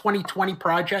full 2020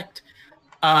 project?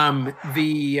 The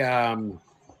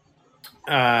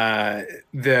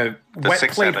wet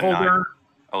plate holder.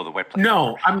 Oh, the wet plate.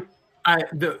 No, holder.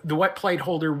 The wet plate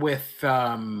holder with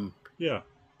the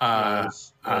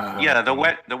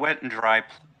wet and dry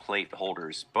plate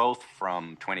holders, both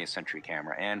from 20th Century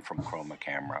Camera and from Chroma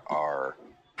Camera, are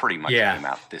pretty much came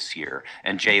out this year.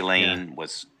 And Jay Lane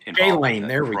was involved in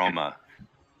the Chroma.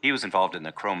 He was involved in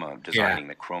the Chroma, designing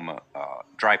the Chroma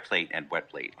dry plate and wet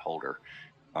plate holder.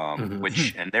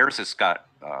 Which, and theirs has got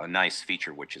a nice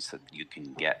feature, which is that you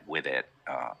can get with it,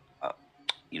 a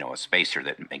spacer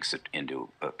that makes it into,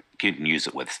 you can use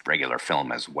it with regular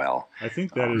film as well. I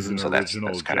think that is an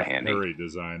original Jeff Perry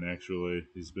design, actually.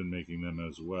 He's been making them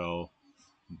as well.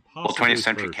 Well, 20th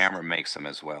Century Camera makes them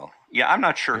as well. Yeah, I'm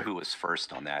not sure who was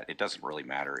first on that. It doesn't really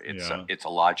matter. It's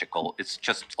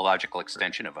just a logical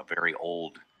extension of a very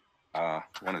old,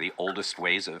 one of the oldest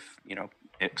ways of,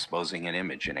 exposing an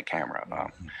image in a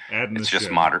camera. It's just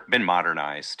been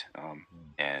modernized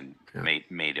and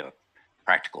made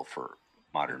practical for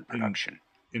modern production.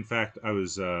 In fact, I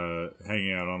was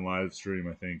hanging out on live stream,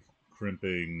 I think,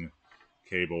 crimping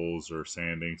cables or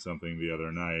sanding something the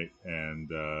other night, and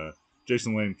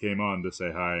Jason Lane came on to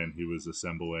say hi, and he was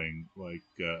assembling like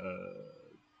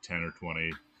 10 or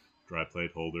 20 dry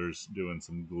plate holders, doing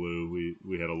some glue.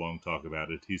 We had a long talk about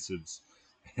adhesives.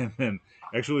 And then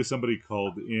actually somebody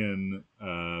called in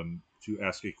to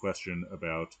ask a question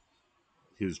about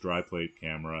his dry plate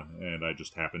camera, and I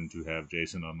just happened to have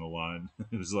Jason on the line.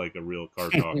 It was like a real car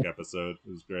talk episode.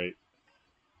 It was great.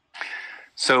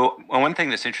 So one thing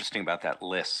that's interesting about that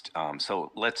list,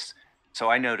 so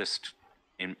I noticed,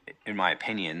 in my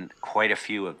opinion, quite a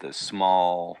few of the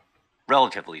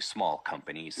relatively small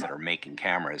companies that are making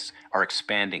cameras are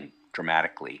expanding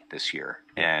dramatically this year.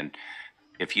 And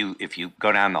if you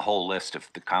go down the whole list of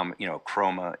the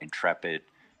Chroma, Intrepid,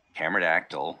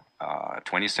 Cameradactyl,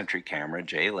 20th Century Camera,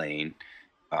 Jay Lane,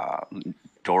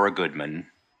 Dora Goodman,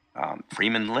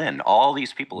 Freeman Lynn, all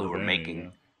these people who are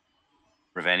making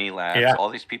Reveni Labs, all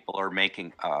these people are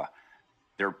making.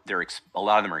 They're a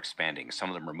lot of them are expanding. Some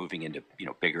of them are moving into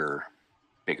bigger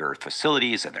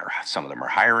facilities, and some of them are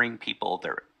hiring people.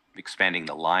 They're expanding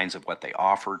the lines of what they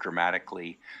offer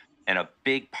dramatically. And a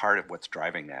big part of what's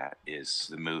driving that is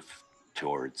the move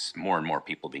towards more and more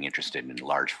people being interested in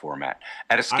large format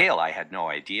at a scale I had no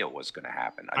idea was going to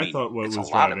happen. I mean, thought what was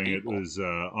driving it was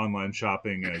online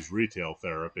shopping as retail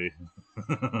therapy.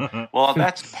 Well,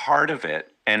 that's part of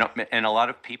it, and a lot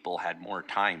of people had more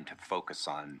time to focus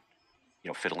on,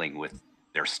 fiddling with.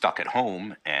 They're stuck at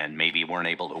home and maybe weren't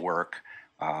able to work,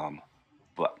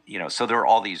 but so there are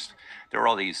all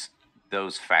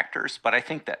those factors. But I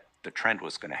think that the trend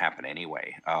was going to happen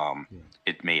anyway.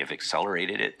 It may have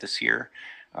accelerated it this year.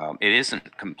 It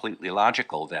isn't completely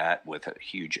logical that with a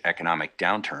huge economic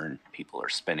downturn, people are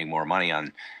spending more money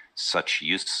on such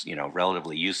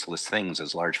relatively useless things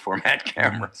as large format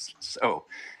cameras. So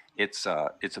it's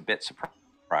a bit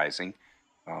surprising.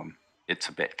 It's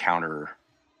a bit it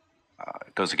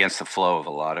goes against the flow of a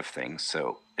lot of things.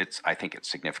 So I think it's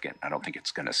significant. I don't think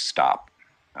it's going to stop.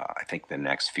 I think the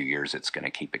next few years it's going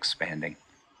to keep expanding.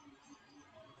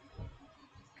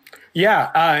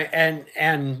 Yeah,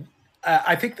 and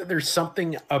I think that there's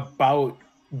something about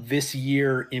this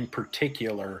year in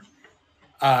particular.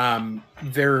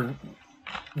 The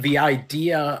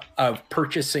idea of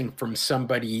purchasing from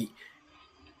somebody,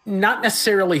 not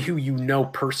necessarily who you know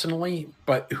personally,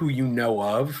 but who you know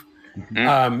of.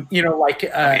 Mm-hmm.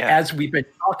 As we've been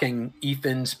talking,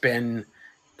 Ethan's been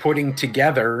putting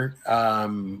together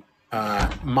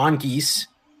Mongoose.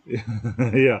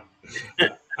 Yeah.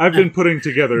 I've been putting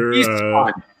together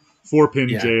 4-pin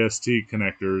JST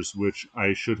connectors, which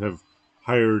I should have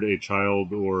hired a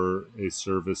child or a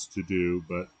service to do,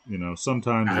 but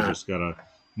sometimes you just gotta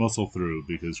muscle through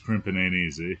because crimping ain't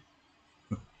easy.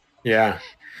 Yeah.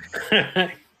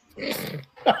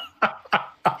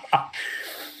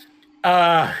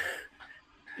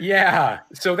 Yeah.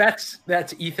 So that's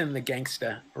Ethan the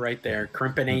gangsta right there.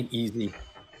 Crimping ain't easy.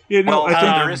 Yeah. No, well, I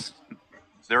think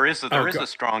there is a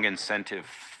strong incentive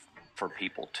for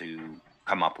people to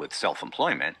come up with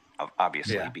self-employment,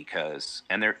 obviously, because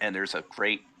there's a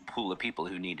great pool of people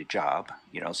who need a job,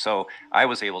 so I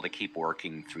was able to keep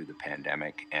working through the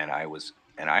pandemic, and I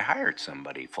hired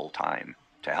somebody full-time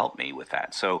to help me with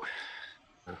that. So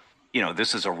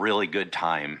this is a really good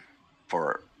time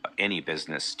for any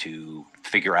business to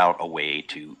figure out a way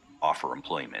to offer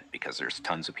employment, because there's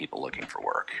tons of people looking for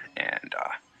work, and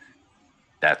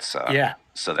that's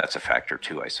so that's a factor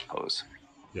too, I suppose.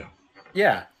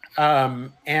 Yeah.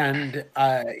 And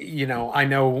I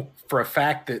know for a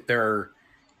fact that there,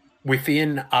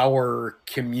 within our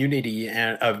community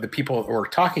and of the people we're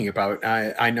talking about,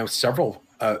 I know several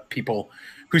people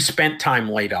who spent time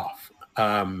laid off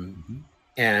and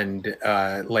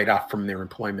laid off from their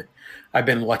employment. I've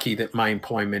been lucky that my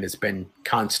employment has been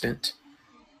constant.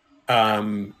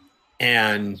 So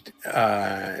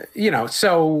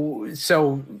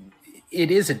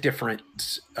it is a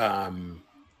different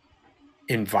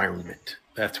environment.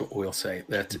 That's what we'll say.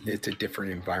 It's a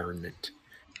different environment.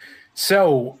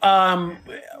 So,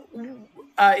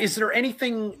 is there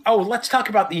anything? Oh, let's talk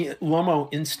about the Lomo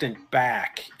Instant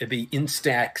Back, the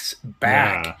Instax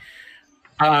Back.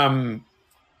 Yeah.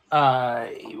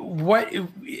 What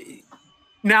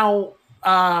now?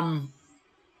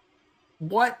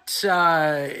 What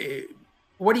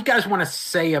do you guys want to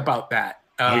say about that?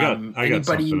 I got anybody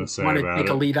something to say want to about take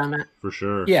a lead on that? For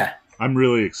sure. Yeah. I'm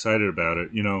really excited about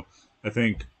it. I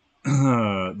think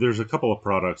there's a couple of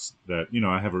products that,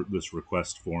 I have this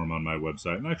request form on my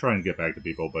website, and I try and get back to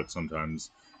people, but sometimes,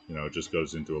 it just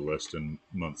goes into a list, and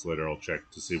months later I'll check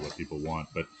to see what people want.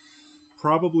 But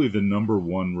probably the number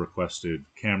one requested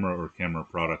camera or camera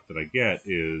product that I get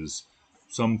is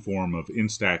some form of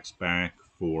Instax back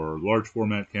for large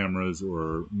format cameras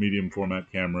or medium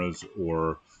format cameras,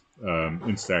 or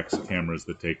Instax cameras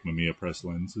that take Mamiya Press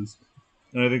lenses.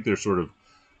 And I think they're sort of,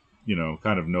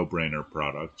 kind of no-brainer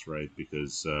products, right?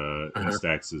 Because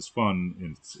Instax is fun,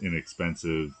 it's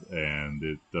inexpensive, and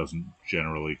it doesn't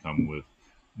generally come with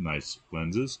nice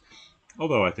lenses.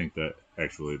 Although I think that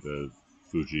actually the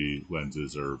Fuji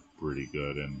lenses are pretty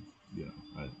good, and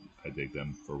I dig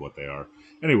them for what they are.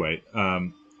 Anyway,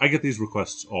 I get these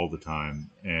requests all the time,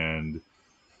 and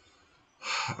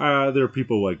there are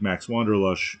people like Max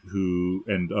Wanderlush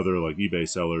and other like eBay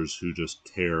sellers who just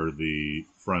tear the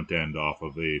front end off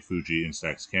of a Fuji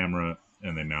Instax camera,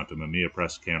 and they mount a Mamiya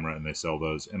Press camera, and they sell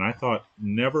those. And I thought,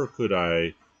 never could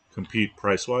I compete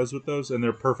price-wise with those, and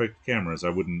they're perfect cameras. I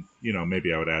wouldn't,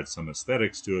 maybe I would add some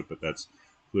aesthetics to it, but that's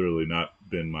clearly not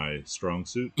been my strong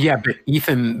suit. Yeah, but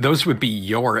Ethan, those would be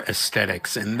your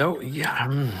aesthetics, and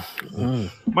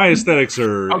my aesthetics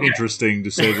are interesting,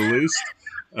 to say the least.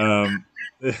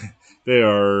 They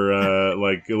are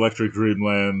like Electric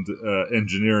Dreamland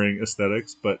engineering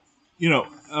aesthetics, but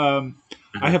I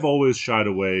have always shied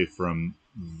away from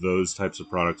those types of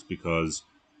products because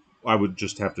I would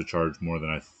just have to charge more than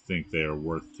I think they are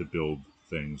worth to build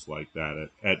things like that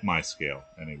at my scale,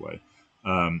 anyway.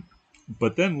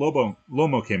 But then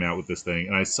Lomo came out with this thing,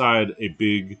 and I sighed a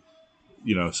big,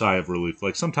 sigh of relief.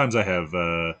 Like sometimes I have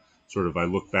I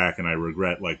look back and I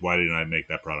regret, like, why didn't I make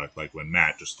that product? Like when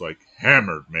Matt just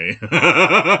hammered me,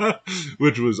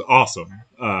 which was awesome.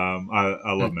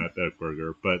 I love Matt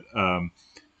Beckberger, but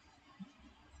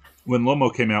when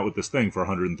Lomo came out with this thing for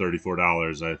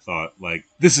 $134, I thought, like,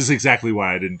 this is exactly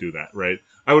why I didn't do that, right?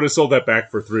 I would have sold that back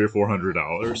for $300 or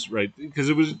 $400, right? Because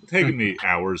it was taking me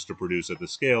hours to produce at the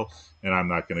scale, and I'm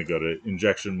not going to go to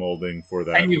injection molding for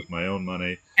that with my own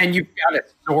money. And you've got to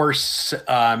source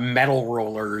metal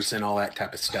rollers and all that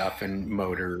type of stuff, and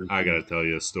motors. I got to tell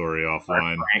you a story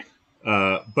offline.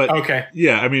 But okay,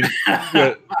 yeah, I mean,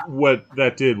 what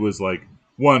that did was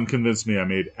one, convinced me I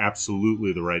made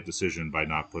absolutely the right decision by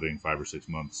not putting 5 or 6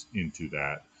 months into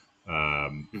that.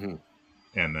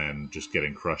 And then just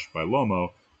getting crushed by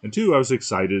Lomo. And two, I was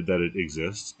excited that it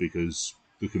exists because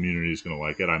the community is going to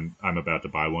like it. I'm about to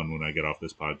buy one when I get off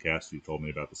this podcast. You told me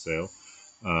about the sale.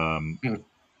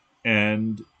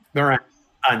 And they're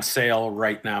on sale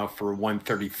right now for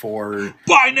 $134.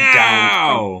 Buy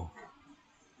now!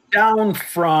 Down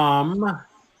from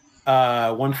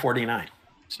 $149.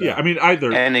 So. Yeah, I mean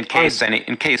either. And in case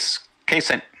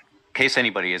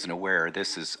anybody isn't aware,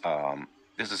 this is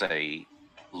a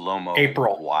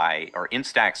Lomo wide or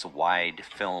Instax wide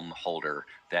film holder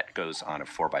that goes on a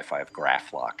 4x5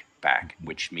 graph lock back,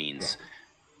 which means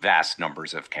vast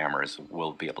numbers of cameras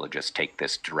will be able to just take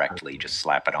this directly, just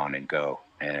slap it on and go.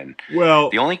 And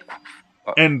the only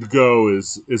and go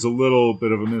is a little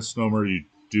bit of a misnomer. You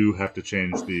do have to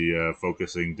change the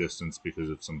focusing distance because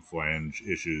of some flange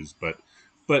issues, but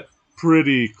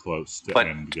pretty close to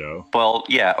end go. Well,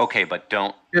 yeah, okay, but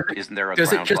isn't there a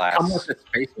ground glass? Come with a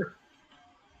spacer?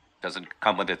 Does it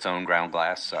come with its own ground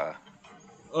glass?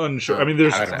 Unsure. I mean,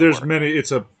 there's many.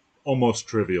 It's a almost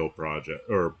trivial project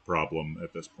or problem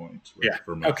at this point, right,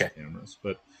 for most cameras.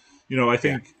 But I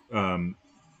think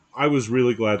I was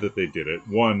really glad that they did it.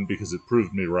 One, because it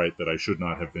proved me right that I should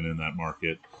not have been in that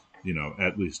market,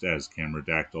 at least as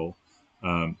Cameradactyl.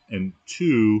 And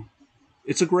two,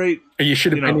 it's a great, You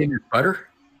should have you know, been in your butter.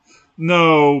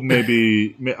 no,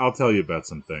 maybe I'll tell you about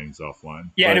some things offline.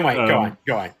 Yeah. But, Anyway,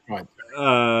 go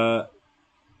on.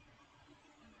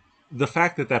 The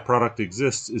fact that product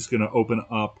exists is going to open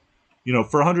up,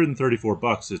 for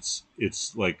 $134,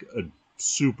 it's like a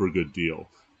super good deal.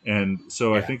 And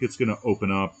so I think it's going to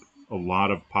open up a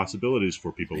lot of possibilities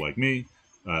for people like me.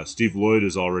 Steve Lloyd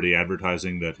is already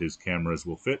advertising that his cameras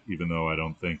will fit, even though I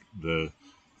don't think the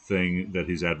thing that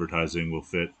he's advertising will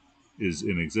fit is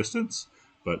in existence.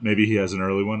 But maybe he has an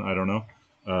early one. I don't know.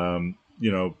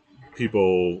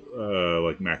 People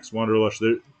like Max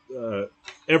Wanderlush,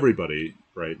 everybody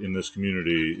right in this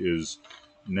community is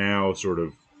now sort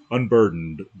of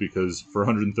unburdened because for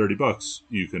 $130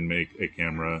 you can make a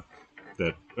camera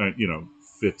that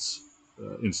fits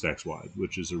Instax wide,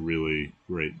 which is a really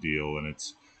great deal, and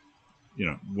it's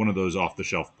one of those off the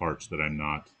shelf parts that I'm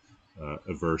not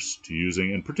averse to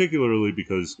using, and particularly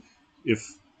because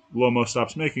if Lomo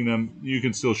stops making them, you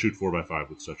can still shoot 4x5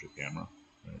 with such a camera.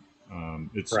 Right?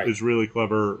 It's really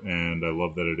clever, and I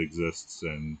love that it exists,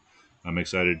 and I'm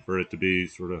excited for it to be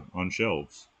sort of on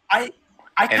shelves. I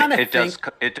kind of think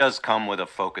it does come with a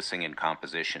focusing and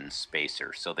composition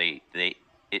spacer, so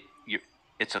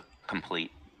it's a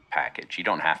complete package. You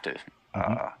don't have to you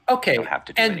don't have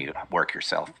to do any work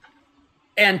yourself.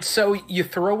 And so you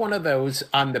throw one of those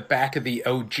on the back of the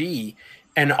OG,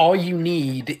 and all you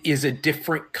need is a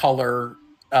different color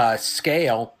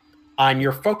scale on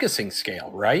your focusing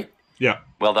scale, right? Yeah.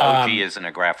 Well, the OG isn't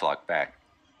a Graflok back,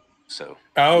 so.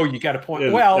 Oh, you got a point.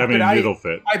 It'll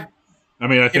fit. I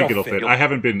think it'll fit. I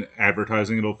haven't been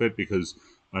advertising it'll fit because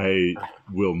I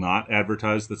will not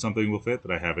advertise that something will fit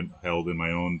that I haven't held in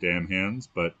my own damn hands.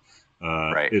 But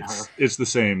it's the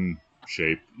same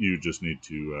shape. You just need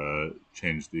to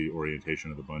change the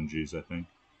orientation of the bungees, I think.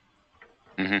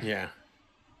 Mm-hmm. Yeah.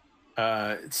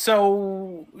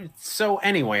 So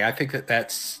anyway, I think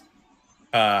that's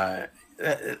and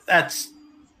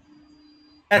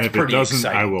if pretty it doesn't,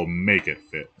 exciting. I will make it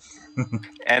fit.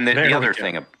 And the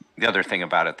other thing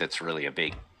about it that's really a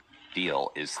big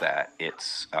deal is that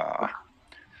it's a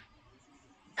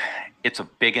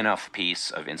big enough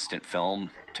piece of instant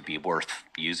film to be worth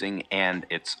using, and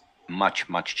it's much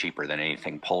cheaper than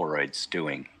anything Polaroid's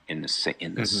doing in this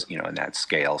in that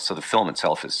scale. So the film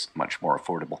itself is much more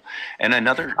affordable. And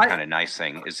another kind of nice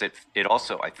thing is that it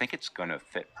also, I think it's going to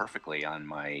fit perfectly on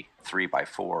my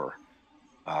 3x4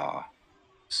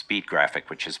 speed graphic,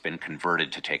 which has been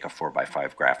converted to take a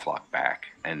 4x5 Graflok back.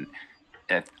 And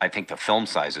I think the film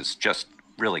size is just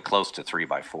really close to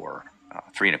 3x4,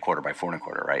 3.25 by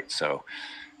 4.25, right? So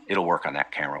it'll work on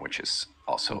that camera, which is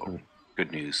also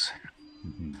good news.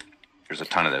 Mm-hmm. There's a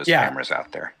ton of those cameras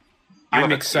out there.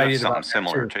 I'm excited about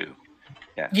something similar too.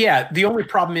 Yeah. The only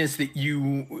problem is that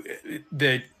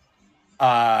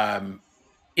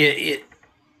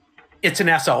it's an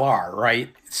SLR, right?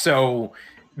 So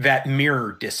that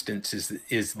mirror distance is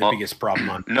the biggest problem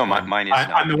on. No, mine is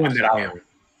not. I'm the one that I own.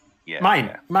 Yeah, mine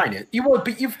is.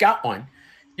 But you've got one.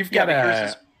 You've got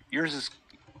yours is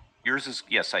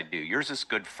yes, I do. Yours is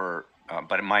good for.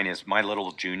 But mine is, my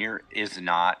little junior is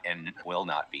not and will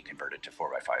not be converted to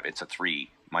 4x5. It's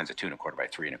mine's a 2.25 by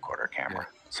 3.25 camera.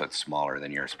 So it's smaller than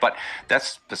yours. But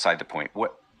that's beside the point.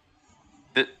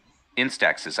 The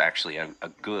Instax is actually a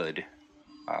good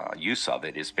use of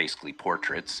it is basically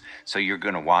portraits. So you're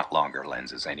going to want longer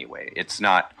lenses anyway. You're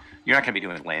not going to be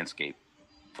doing landscape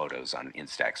photos on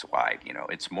Instax wide.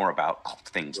 It's more about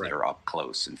things that are up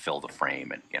close and fill the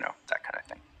frame and, that kind of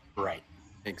thing. Right.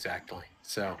 Exactly.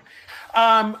 So,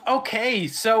 okay.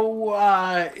 So,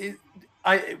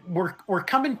 we're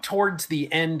coming towards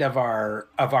the end of our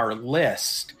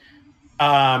list.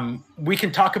 We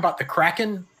can talk about the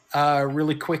Kraken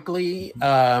really quickly.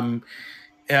 The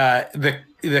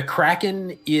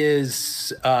Kraken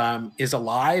is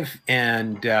alive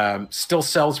and still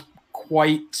sells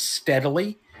quite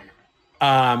steadily.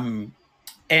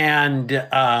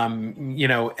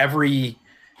 Every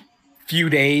few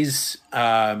days,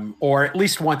 or at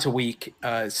least once a week,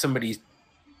 somebody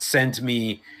sends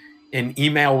me an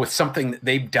email with something that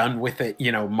they've done with it,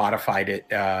 modified it,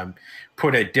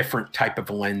 put a different type of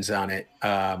lens on it,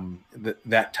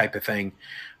 that type of thing.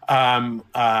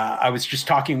 I was just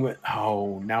talking with,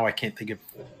 now I can't think of,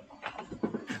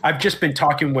 I've just been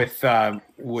talking with Santa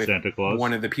Claus,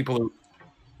 one of the people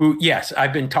who, yes,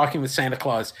 I've been talking with Santa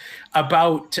Claus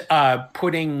about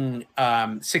putting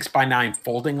 6x9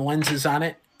 folding lenses on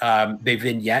it. They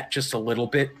vignette just a little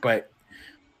bit, but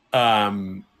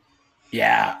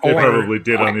Yeah, They probably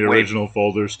did on the Wait. original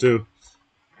folders too.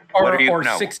 What are you- or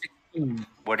no. 616.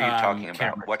 What are you talking about?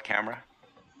 Camera. What camera?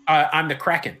 On the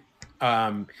Kraken.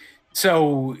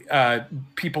 So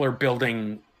people are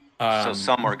building. So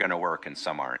some are going to work and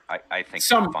some aren't. I think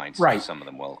Some- you'll find right. some of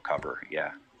them will cover.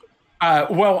 Yeah.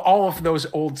 Well, all of those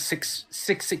old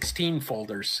 616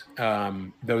 folders,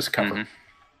 those cover,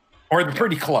 or they're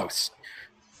pretty close.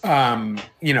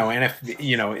 You know, and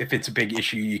if it's a big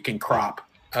issue, you can crop.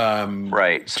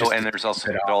 Right. So, just and to there's also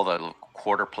keep it all the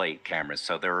quarter plate cameras.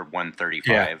 So there are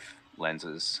 135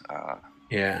 lenses,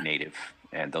 Yeah. native,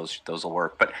 and those will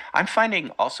work. But I'm finding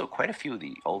also quite a few of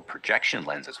the old projection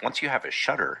lenses. Once you have a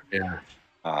shutter, Yeah.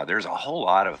 there's a whole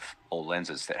lot of old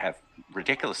lenses that have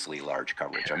ridiculously large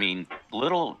coverage. I mean,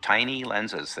 little tiny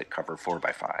lenses that cover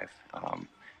 4x5,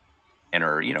 and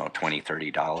are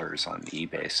 $20-$30 on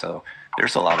eBay. So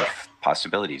there's a lot of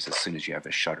possibilities as soon as you have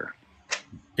a shutter.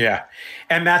 Yeah,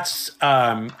 and that's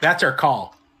our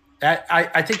call.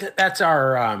 I think that's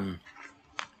our.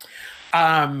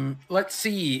 Let's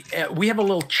see. We have a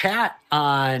little chat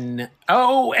on.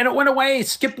 Oh, and it went away.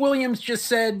 Skip Williams just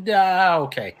said,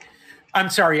 "Okay." I'm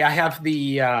sorry. I have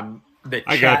the chat.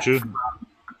 I got you.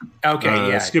 Okay,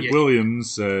 yeah. Skip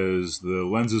Williams says the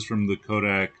lenses from the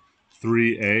Kodak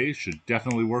 3A should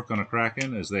definitely work on a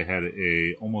Kraken, as they had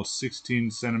a almost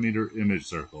 16 centimeter image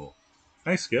circle.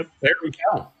 Thanks, Skip. There we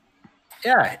go.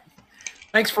 Yeah.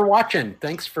 Thanks for watching.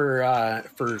 Thanks for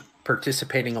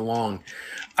participating along.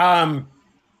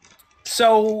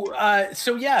 So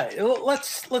yeah,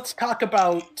 let's talk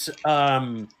about.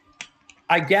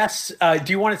 I guess.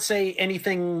 Do you want to say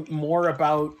anything more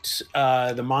about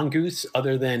the Mongoose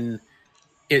other than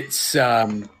it's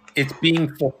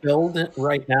being fulfilled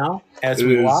right now as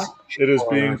we watch? It is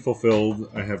being fulfilled.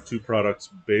 I have 2 products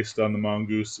based on the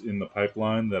Mongoose in the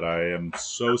pipeline that I am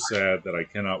so sad that I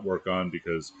cannot work on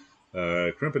because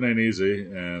crimping ain't easy,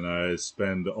 and I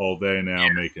spend all day now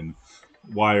making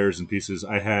wires and pieces.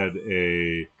 I had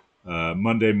a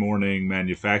Monday morning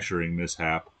manufacturing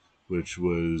mishap, which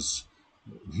was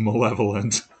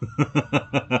malevolent.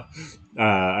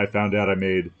 I found out I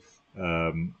made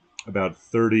about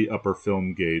 30 upper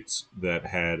film gates that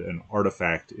had an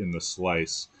artifact in the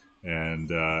slice,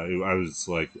 and I was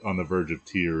like on the verge of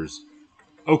tears.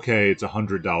 Okay, it's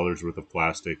 $100 worth of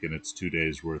plastic, and it's 2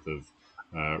 days worth of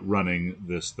running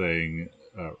this thing.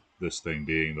 This thing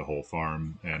being the whole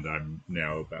farm, and I'm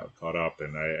now about caught up.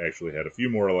 And I actually had a few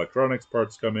more electronics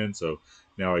parts come in, so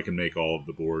now I can make all of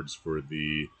the boards for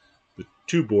the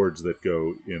 2 boards that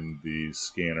go in the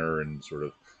scanner, and sort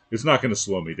of it's not going to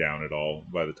slow me down at all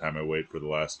by the time I wait for the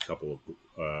last couple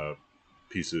of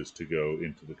pieces to go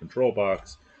into the control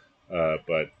box.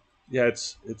 But yeah,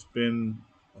 it's been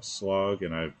a slog,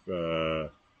 and I've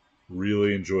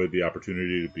really enjoyed the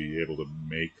opportunity to be able to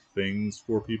make things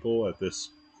for people at this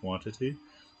quantity.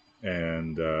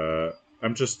 And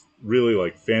I'm just really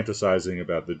like fantasizing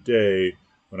about the day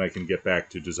when I can get back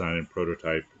to design and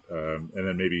prototype, and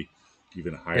then maybe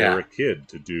even hire a kid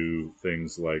to do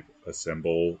things like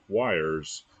assemble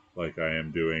wires like I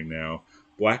am doing now.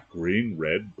 Black, green,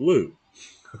 red, blue.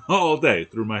 All day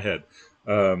through my head.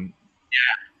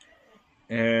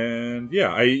 And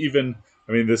yeah, I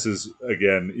mean, this is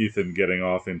again Ethan getting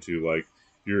off into like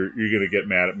you're gonna get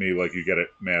mad at me like you get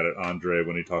mad at Andre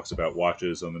when he talks about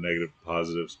watches on the Negative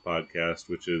Positives podcast,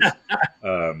 which is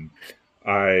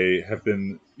I have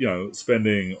been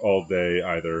spending all day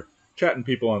either chatting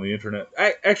people on the internet.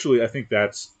 I think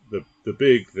that's the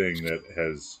big thing that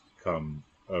has come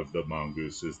of the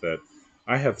Mongoose, is that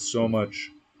I have so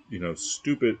much not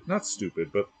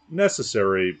stupid, but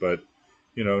necessary, but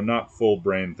not full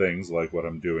brain things like what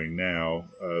I'm doing now,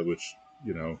 which,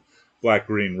 black,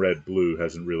 green, red, blue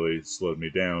hasn't really slowed me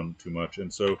down too much.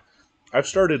 And so I've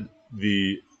started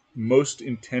the most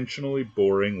intentionally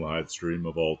boring live stream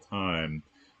of all time,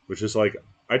 which is like,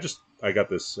 I got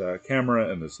this camera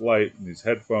and this light and these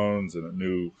headphones and a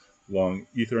new long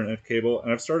Ethernet cable,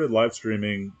 and I've started live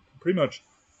streaming pretty much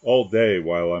all day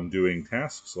while I'm doing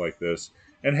tasks like this.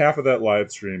 And half of that live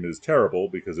stream is terrible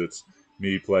because it's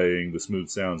me playing the smooth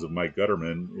sounds of Mike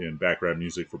Gutterman in background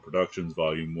music for Productions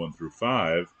Volume 1 through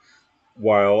 5,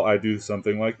 while I do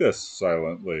something like this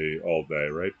silently all day,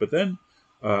 right? But then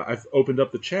I've opened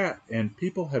up the chat, and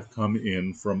people have come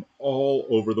in from all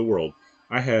over the world.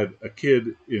 I had a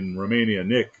kid in Romania,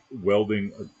 Nick,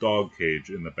 welding a dog cage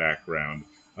in the background.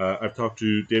 I've talked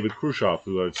to David Khrushchev,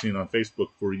 who I've seen on Facebook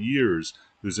for years,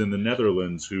 who's in the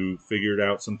Netherlands, who figured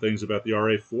out some things about the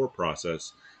RA4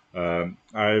 process.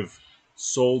 I've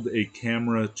sold a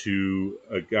camera to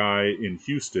a guy in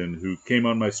Houston who came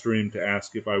on my stream to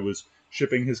ask if I was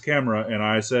shipping his camera, and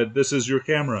I said, "This is your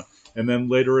camera." And then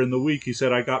later in the week, he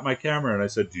said, "I got my camera," and I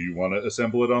said, "Do you want to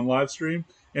assemble it on live stream?"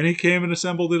 And he came and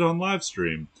assembled it on live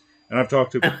stream. And I've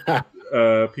talked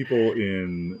to people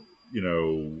in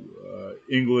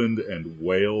England and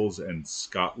Wales and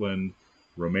Scotland,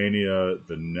 Romania,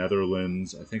 the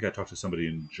Netherlands. I think I talked to somebody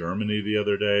in Germany the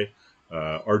other day,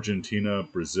 Argentina,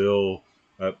 Brazil.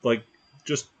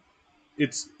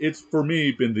 It's for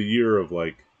me been the year of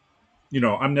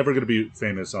I'm never going to be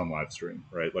famous on live stream,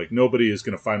 right? Like nobody is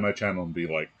going to find my channel and be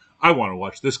like, I want to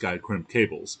watch this guy crimp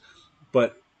cables.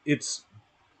 But it's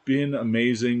been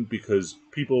amazing because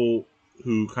people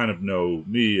who kind of know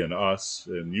me and us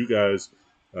and you guys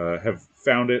have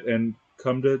found it and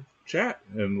come to chat.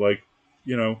 And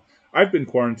I've been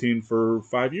quarantined for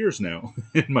 5 years now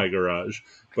in my garage,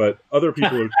 but other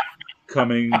people are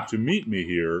coming to meet me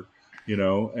here,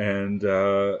 and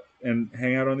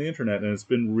hang out on the internet. And it's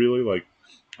been really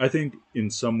I think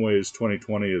in some ways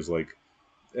 2020 is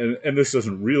and this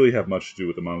doesn't really have much to do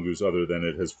with the Mongoose other than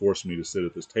it has forced me to sit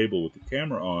at this table with the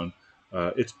camera on.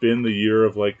 It's been the year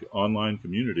of online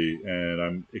community, and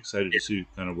I'm excited to see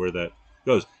kind of where that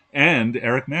goes. And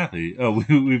Eric Matthey,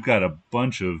 we've got a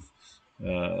bunch of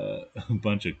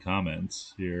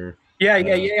comments here.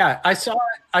 Yeah. I saw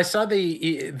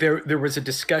there was a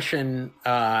discussion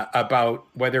about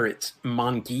whether it's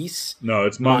mongoose. No,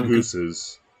 it's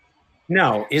mongooses.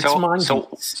 No, it's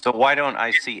mongoose. So why don't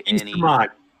I see any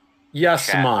chat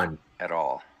at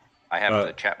all? I have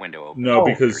the chat window open. No,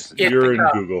 because you're in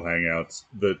Google Hangouts.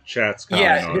 The chat's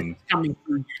coming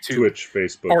through YouTube, Twitch,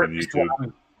 Facebook, and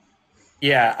YouTube.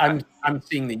 Yeah, I'm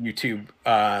seeing the YouTube,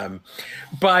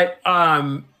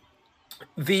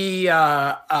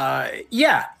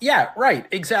 right,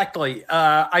 exactly.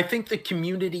 I think the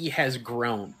community has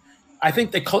grown. I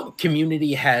think the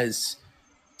community has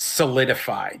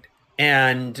solidified,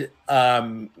 and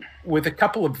with a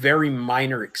couple of very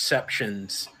minor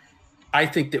exceptions, I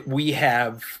think that we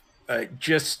have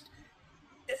just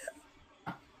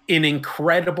an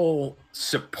incredible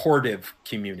supportive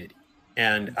community.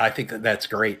 And I think that that's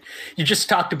great. You just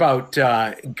talked about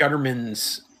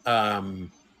Gutterman's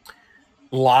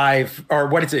live, or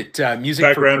what is it? Music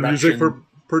Background Music for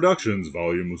Productions,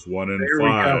 Volumes 1 and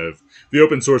 5. The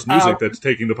open source music that's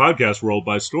taking the podcast world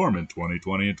by storm in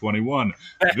 2020 and 21.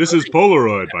 This is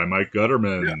Polaroid by Mike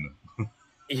Gutterman.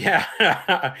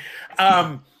 Yeah.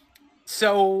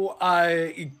 So,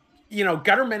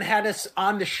 Gutterman had us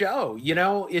on the show.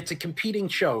 It's a competing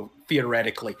show,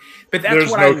 theoretically. But that's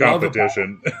There's what no I love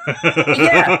competition.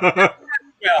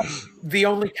 Yeah. The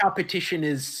only competition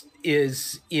is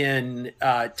in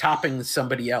topping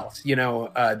somebody else.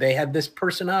 They had this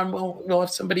person on, we'll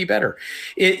have somebody better.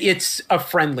 It's a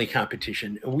friendly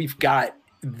competition. We've got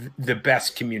the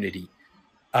best community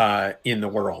in the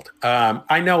world.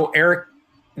 I know Eric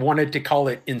wanted to call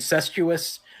it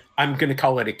incestuous. I'm going to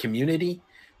call it a community.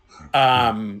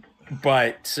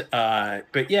 But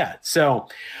yeah, so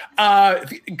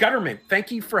Gutterman,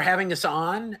 thank you for having us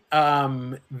on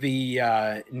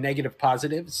the negative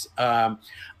positives.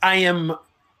 I'm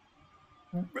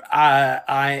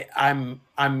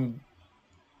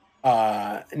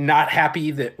not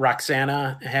happy that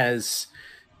Roxana has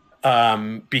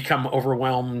become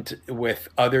overwhelmed with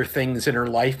other things in her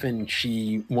life and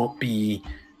she won't be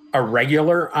a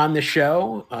regular on the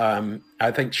show.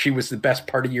 I think she was the best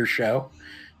part of your show.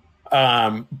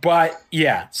 But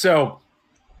yeah, so,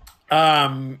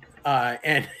 and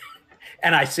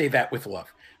I say that with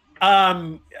love.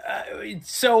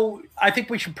 So I think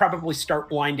we should probably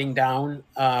start winding down.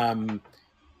 I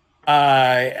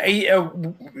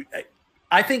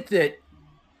think that,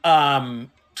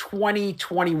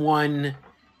 2021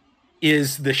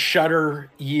 is the Shutter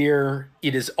year.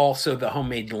 It is also the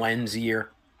Homemade Lens year.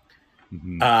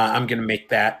 Mm-hmm. I'm going to make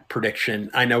that prediction.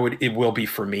 I know it will be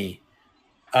for me.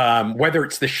 Whether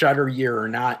it's the Shutter year or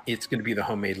not, it's going to be the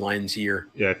Homemade Lens year.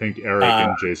 Yeah, I think Eric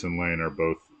and Jason Lane are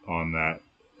both on that,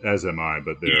 as am I,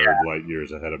 but they're light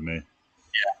years ahead of me.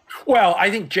 Yeah. Well, I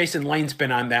think Jason Lane's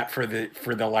been on that for the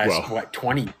last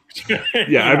 20 years.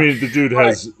 Yeah, I mean, the dude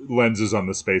has lenses on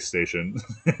the space station.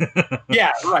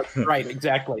 Yeah, right,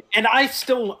 exactly. And I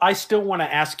still want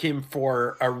to ask him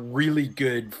for a really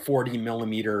good 40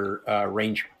 millimeter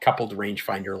coupled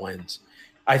rangefinder lens.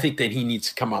 I think that he needs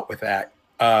to come out with that.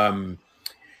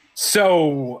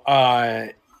 So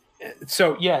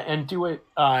yeah, and do it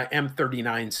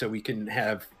M39 so we can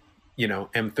have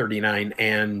M39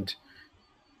 and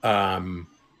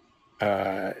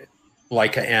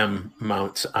Leica M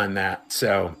mounts on that.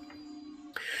 So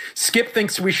Skip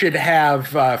thinks we should have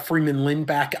Freeman Lynn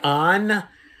back on.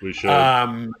 We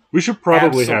should. We should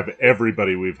probably have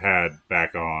everybody we've had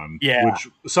back on. Yeah. Which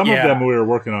some of them we are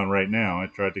working on right now. I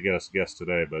tried to get us a guest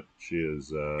today, but she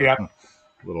is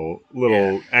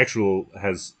little actual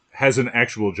has an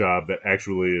actual job that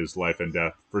actually is life and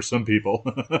death for some people.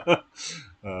 But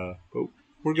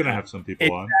we're gonna have some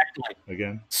people on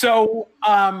again. So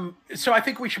so I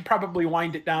think we should probably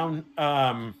wind it down.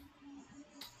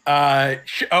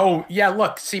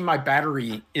 Look, see, my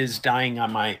battery is dying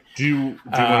on my. Do you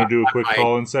want to do a quick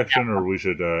call-in section, or we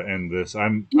should end this?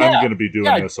 I'm going to be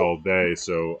doing this all day,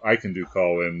 so I can do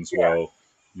call-ins while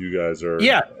you guys are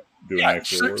doing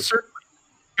extra work. Certainly.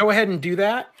 Go ahead and do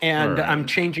that, and I'm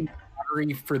changing the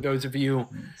battery for those of you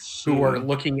who are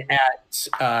looking at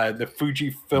the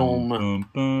Fujifilm.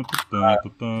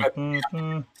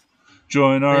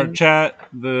 Join our chat.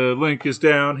 The link is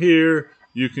down here.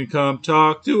 You can come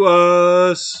talk to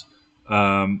us.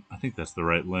 I think that's the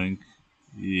right link.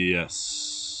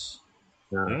 Yes.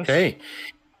 Okay.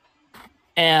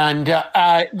 And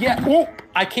I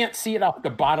can't see it off the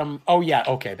bottom. Oh yeah,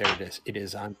 okay, there it is. It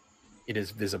is on. It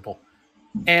is visible.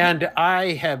 And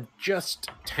I have just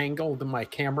tangled my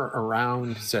camera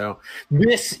around. So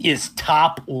this is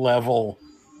top level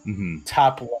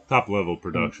production.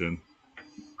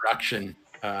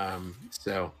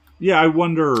 Yeah, I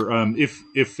wonder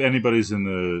if anybody's in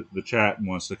the chat and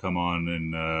wants to come on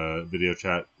and video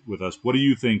chat with us. What do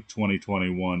you think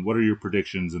 2021? What are your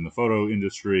predictions in the photo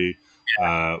industry?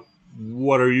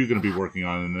 What are you going to be working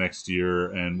on in the next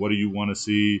year? And what do you want to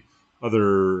see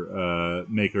other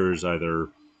makers, either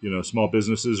small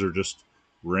businesses or just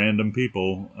random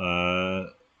people,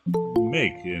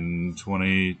 make in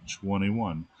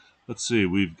 2021? Let's see.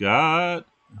 We've got,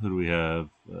 who do we have?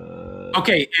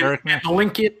 Okay, Eric, and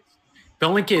the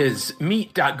link is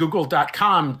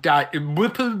meet.google.com.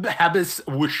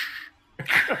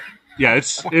 Yeah,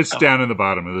 it's down in the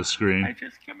bottom of the screen. I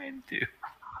just came into.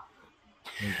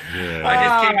 Yeah. I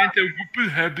just came into.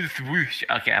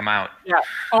 Okay, I'm out. Yeah.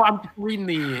 Oh, I'm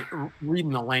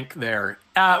reading the link there.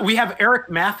 We have Eric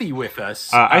Matthew with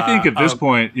us. I think at this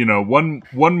point,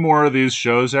 one more of these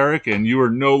shows, Eric, and you are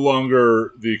no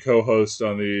longer the co-host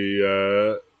on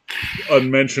the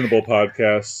Unmentionable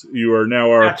podcast. You are now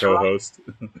our co-host.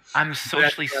 Right. I'm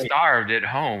socially starved at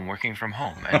home, working from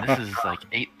home, and this is like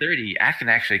 8:30. I can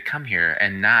actually come here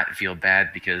and not feel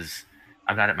bad because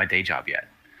I'm not at my day job yet.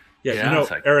 Yeah,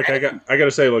 Eric, I got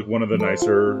to say, like, one of the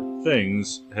nicer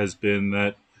things has been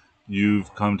that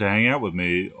you've come to hang out with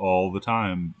me all the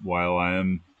time while I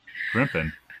am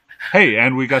crimping. Hey,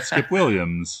 and we got Skip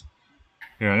Williams.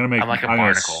 Here, I'm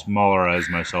gonna smallerize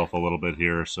myself a little bit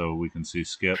here so we can see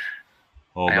Skip.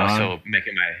 Hold on. I also make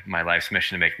it my life's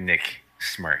mission to make Nick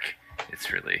smirk.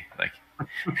 It's really like.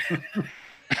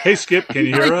 Hey, Skip, can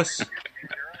you hear us?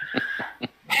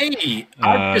 Hey,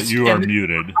 you are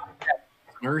muted.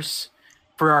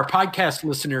 For our podcast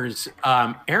listeners,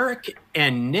 Eric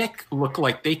and Nick look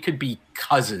like they could be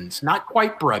cousins, not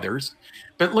quite brothers,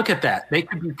 but look at that. They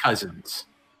could be cousins.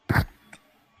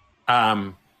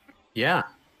 Yeah,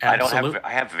 absolutely.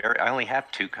 I only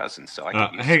have two cousins, so I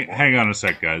can hang on a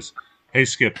sec, guys. Hey,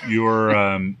 Skip,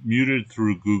 you're muted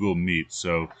through Google Meet,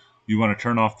 so you want to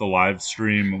turn off the live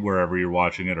stream wherever you're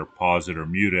watching it, or pause it, or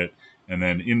mute it. And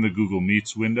then in the Google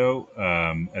Meets window,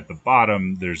 at the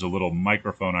bottom, there's a little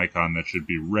microphone icon that should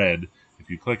be red. If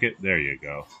you click it, there you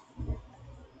go.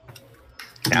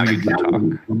 Now you can talk.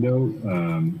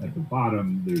 At the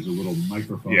bottom, there's a little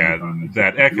microphone icon.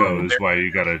 That echo is why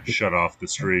you got to shut off the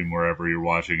stream wherever you're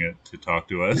watching it to talk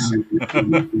to us.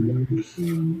 Let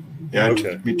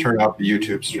me turn off the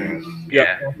YouTube stream.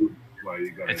 Yeah.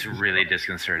 It's really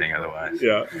disconcerting otherwise.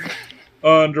 Yeah.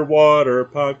 Underwater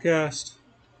podcast.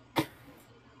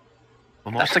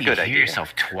 Well, that's a good idea. You hear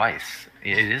yourself twice.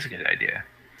 It is a good idea.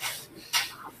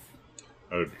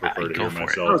 I would prefer to hear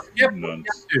myself. You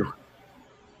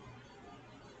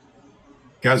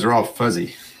guys are all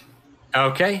fuzzy.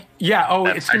 Okay. Yeah.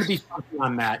 It's going to be something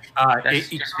on that. That's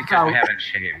just because we haven't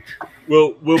shaved.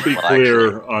 We'll be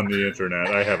clear on the internet.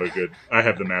 I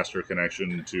have the master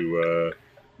connection to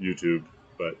YouTube,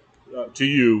 but to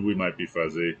you, we might be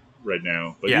fuzzy right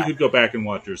now. But you could go back and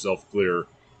watch yourself clear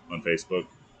on Facebook.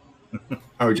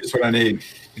 Oh, just what I need.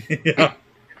 Yeah.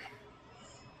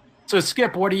 So,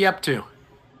 Skip, what are you up to?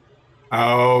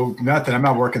 Oh, nothing. I'm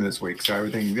not working this week, so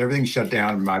everything's shut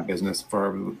down in my business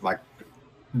for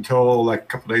until a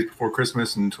couple days before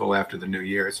Christmas until after the New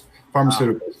Year. It's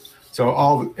pharmaceuticals. So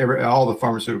all the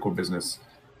pharmaceutical business,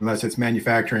 unless it's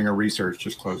manufacturing or research,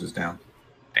 just closes down.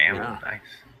 Damn, nice.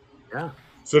 Yeah.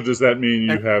 So does that mean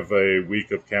you have a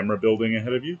week of camera building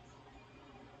ahead of you?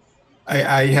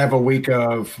 I have a week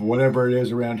of whatever it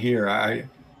is around here.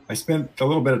 I spent a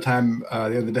little bit of time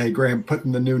the other day, Graham,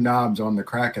 putting the new knobs on the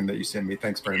Kraken that you sent me.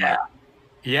 Thanks very much.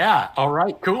 Yeah. All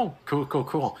right. Cool.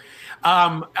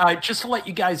 Just to let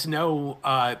you guys know,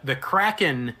 the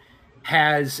Kraken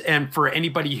has, and for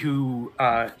anybody who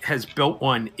has built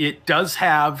one, it does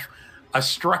have a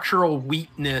structural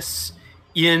weakness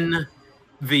in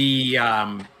the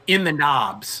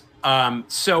knobs.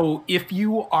 So if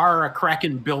you are a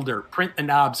Kraken builder, print the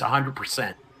knobs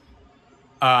 100%.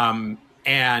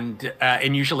 And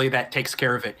usually that takes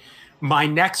care of it. My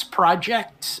next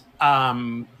project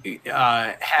has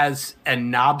a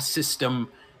knob system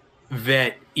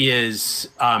that is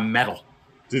metal.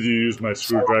 Did you use my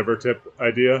screwdriver tip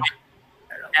idea?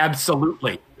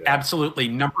 Absolutely.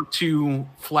 Number 2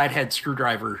 flathead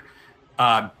screwdriver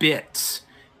bits.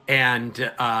 And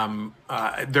there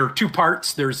are 2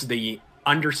 parts. There's the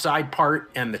underside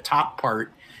part and the top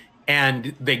part.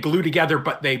 And they glue together,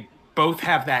 but they both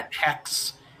have that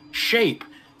hex shape.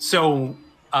 So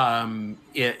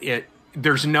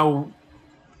there's nowhere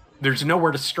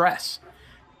to stress.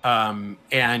 Ethan.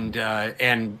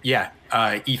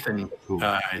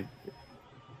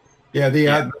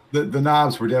 The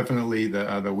knobs were definitely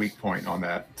the weak point on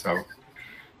that. So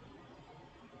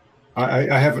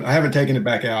I haven't taken it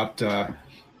back out.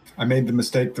 I made the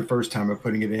mistake the first time of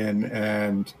putting it in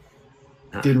and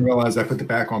didn't realize I put the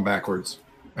back on backwards.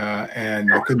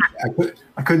 And I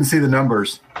couldn't see the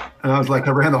numbers, and I was like,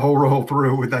 I ran the whole roll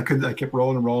through with I kept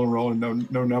rolling,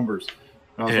 no numbers.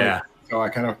 And I was like, so I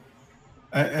kind of,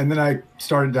 and then I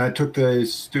took the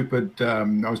stupid, I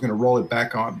was going to roll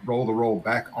the roll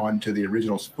back onto the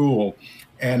original spool,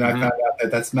 and I found out that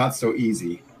that's not so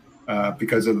easy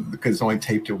because it's only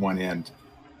taped to one end.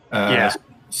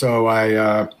 So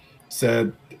I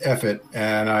said, F it,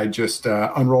 and I just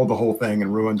unrolled the whole thing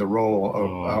and ruined the roll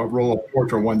of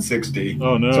Portra 160.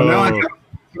 Oh no!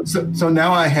 So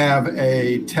now I have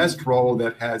a test roll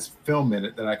that has film in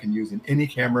it that I can use in any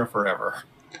camera forever.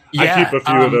 Yeah, I keep a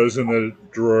few of those in the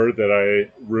drawer that I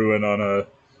ruin on a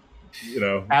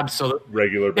absolute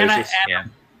regular basis.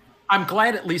 I'm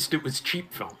glad at least it was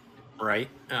cheap film, right?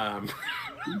 It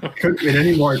couldn't have been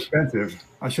any more expensive.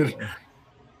 I should.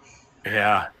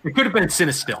 Yeah, it could have been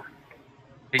Cinestill.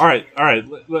 All right.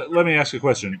 Let me ask you a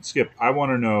question, Skip. I want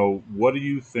to know, what do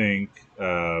you think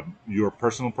your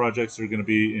personal projects are going to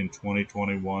be in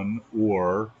 2021,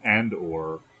 or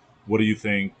what do you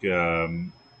think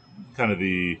kind of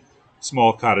the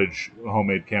small cottage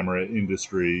homemade camera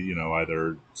industry,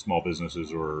 either small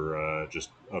businesses or just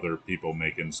other people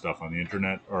making stuff on the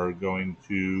internet, are going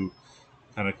to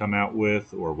kind of come out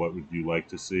with, or what would you like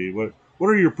to see? What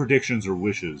are your predictions or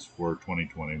wishes for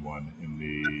 2021 in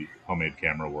the homemade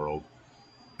camera world?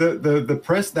 The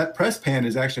press pan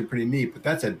is actually pretty neat, but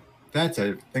that's a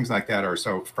things like that are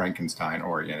so Frankenstein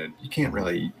oriented. You can't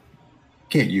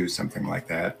use something like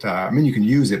that. I mean, you can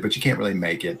use it, but you can't really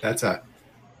make it. That's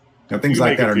things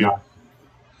like that are not.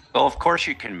 Well, of course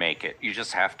you can make it. You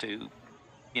just have to,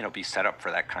 be set up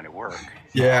for that kind of work.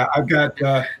 Yeah, I've got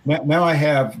now I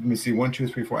have. Let me see, 1, 2,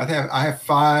 3, 4. I have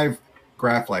 5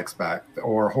 Graflex back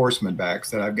or Horseman backs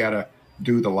that I've got to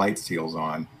do the light seals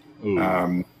on.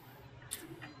 And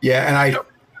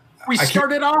we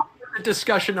started off with a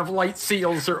discussion of light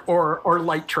seals or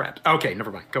light traps. Okay,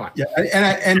 never mind. Go on. Yeah,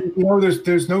 and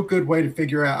there's no good way to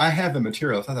figure out. I have the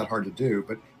material. It's not that hard to do,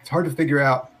 but it's hard to figure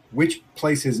out which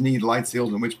places need light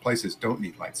seals and which places don't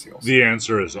need light seals. The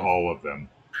answer is all of them.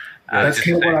 That's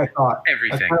kind of what I thought.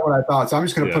 Everything. That's kind of what I thought. So I'm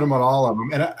just going to put them on all of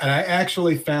them. And I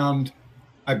actually found.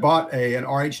 I bought an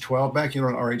RH12 back. You know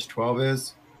what an RH12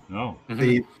 is? No.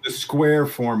 The square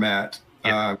format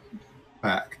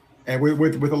back, and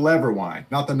with a lever wind,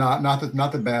 not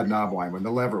the bad knob wind one,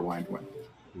 the lever wind one.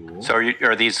 Cool. So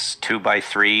are these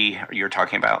 2x3 you're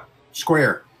talking about?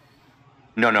 Square.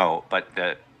 No, but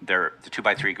they're the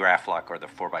 2x3 Graflock or the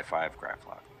 4x5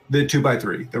 Graflock. The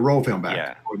 2x3, the roll film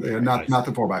back, not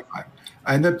the 4x5,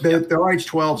 and the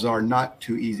RH12s are not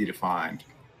too easy to find.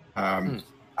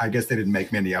 I guess they didn't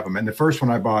make many of them. And the first one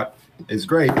I bought is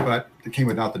great, but it came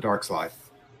without the dark slide.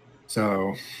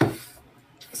 So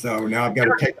now I've got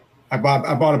to take. I bought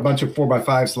a bunch of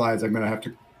 4x5 slides. I'm going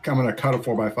to cut a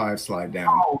 4x5 slide down.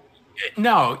 Oh,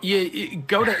 no, you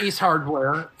go to Ace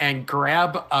Hardware and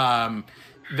grab.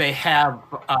 They have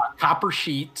copper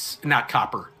sheets, not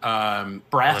copper,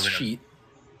 brass sheet.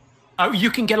 You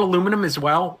can get aluminum as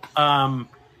well.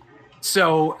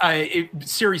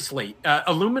 Seriously,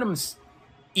 aluminum's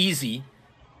easy.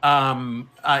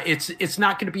 It's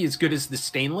not going to be as good as the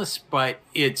stainless, but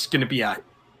it's going to be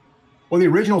Well, the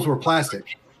originals were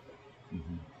plastic.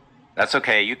 That's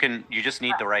okay. You just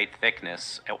need the right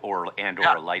thickness or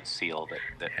a light seal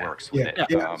that works with it.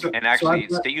 And actually,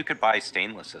 you could buy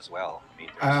stainless as well. I mean,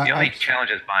 the only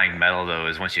challenge with buying metal though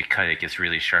is once you cut it, it gets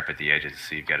really sharp at the edges,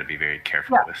 so you've got to be very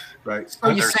careful with. Right.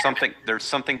 So there's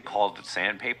something called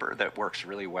sandpaper that works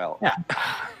really well. Yeah.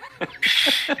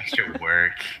 Extra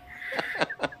work.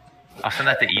 I'll send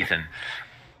that to Ethan.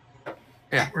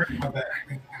 Yeah.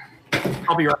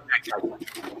 I'll be right back.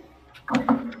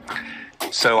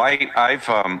 So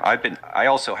I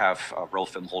also have roll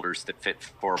film holders that fit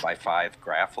 4x5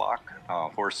 Graflock.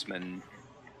 Horseman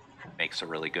makes a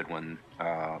really good one.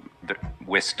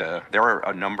 Wista. There are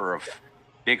a number of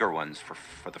bigger ones for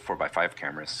the 4x5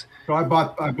 cameras. So I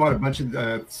bought a bunch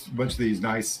of these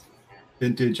nice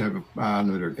vintage. I don't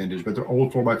know if they're vintage, but they're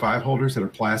old 4x5 holders that are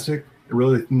plastic. They're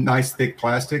really nice, thick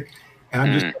plastic,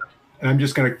 and I'm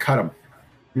just going to cut them.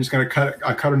 I'm just going to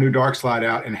cut a new dark slide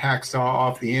out and hacksaw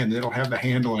off the end. It'll have the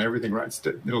handle and everything right.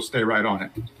 It'll stay right on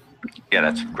it. Yeah,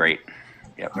 that's great.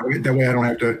 Yep. That way I don't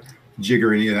have to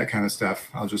jigger any of that kind of stuff.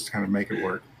 I'll just kind of make it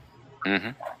work.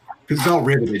 Because it's all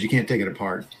riveted. You can't take it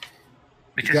apart.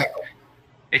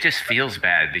 It just feels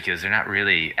bad because they're not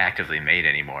really actively made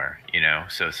anymore, you know?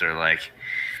 So it's sort of like,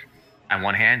 on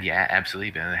one hand, yeah,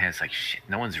 absolutely. But on the other hand, it's like, shit,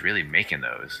 no one's really making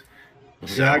those.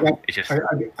 So yeah,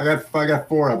 I got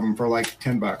 4 of them for like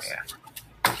 $10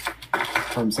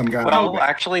 from some guy. Well,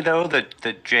 actually, though,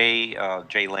 the J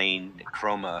Lane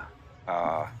Chroma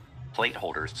plate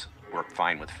holders work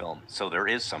fine with film, so there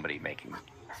is somebody making them.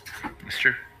 It's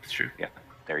true. It's true. Yeah,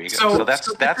 there you go. So that's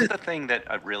the thing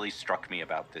that really struck me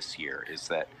about this year is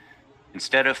that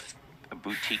instead of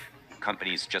boutique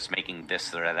companies just making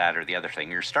this or that or the other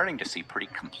thing, you're starting to see pretty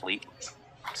complete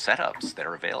setups that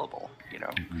are available. You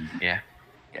know. Yeah.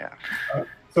 Yeah.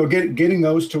 So getting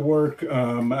those to work,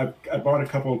 I bought a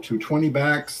couple of 220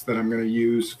 backs that I'm going to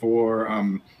use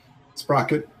for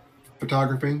sprocket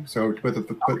photography. So to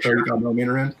put 35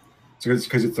 millimeter in, so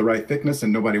because it's the right thickness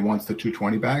and nobody wants the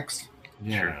 220 backs.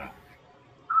 Yeah.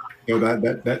 So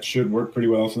that should work pretty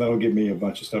well. So that'll give me a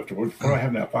bunch of stuff to work. What do I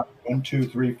have now? 1, 2,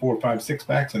 3, 4, 5, 6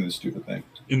 backs in this stupid thing.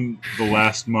 In the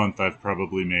last month, I've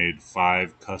probably made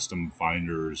 5 custom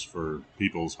finders for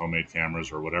people's homemade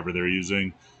cameras or whatever they're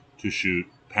using to shoot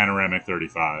panoramic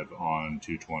 35 on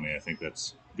 220. I think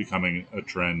that's becoming a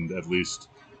trend, at least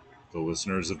the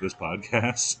listeners of this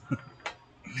podcast.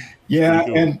 Yeah,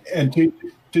 cool. and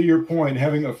to your point,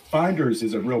 having a finders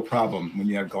is a real problem when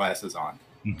you have glasses on.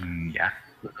 Mm-hmm. Yeah.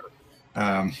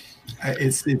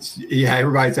 It's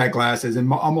everybody's got glasses,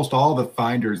 and almost all the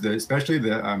finders, especially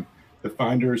the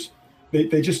finders,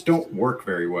 they just don't work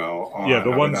very well.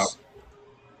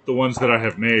 The ones that I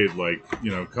have made, like, you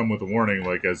know, come with a warning,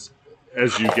 like as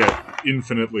you get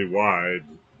infinitely wide,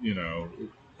 you know.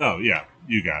 Oh yeah,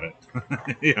 you got it.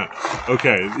 Yeah,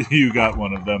 okay, you got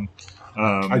one of them.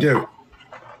 I do.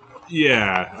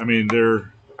 Yeah, I mean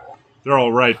they're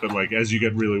all right, but like as you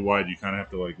get really wide, you kind of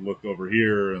have to like look over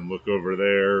here and look over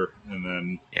there, and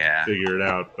then figure it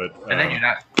out. But and then you're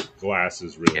not glass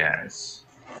is really nice.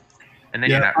 And then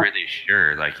you're not really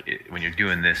sure, like when you're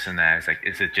doing this and that. It's like,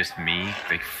 is it just me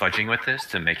like fudging with this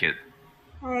to make it?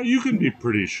 You can be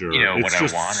pretty sure. You know it's what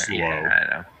just I want. slow. Yeah,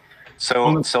 I know.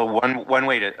 So one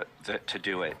way to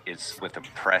do it is with a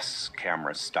press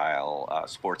camera style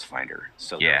sports finder.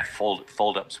 So the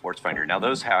fold up sports finder. Now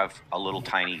those have a little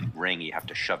tiny ring you have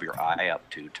to shove your eye up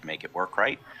to make it work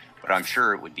right. But I'm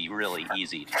sure it would be really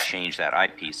easy to change that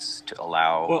eyepiece to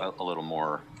allow a little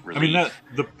more relief. I mean,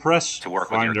 the press to work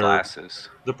finder, with your glasses.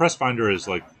 The press finder is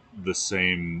like the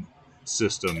same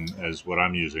system as what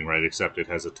I'm using, right? Except it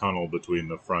has a tunnel between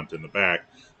the front and the back.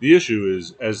 The issue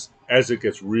is as it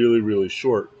gets really, really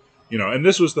short, you know. And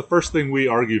this was the first thing we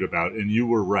argued about, and you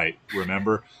were right.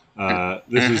 Remember,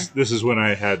 this is when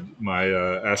I had my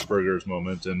Asperger's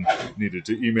moment and needed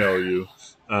to email you.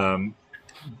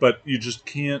 But you just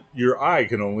can't. Your eye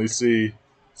can only see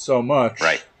so much,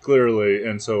 right? Clearly,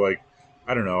 and so like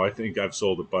I don't know. I think I've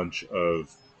sold a bunch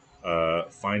of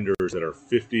finders that are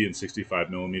 50 and 65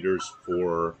 millimeters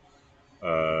for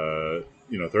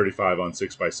 35 on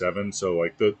 6x7. So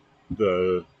like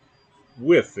the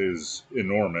width is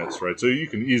enormous, right? So you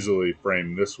can easily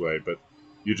frame this way, but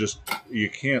you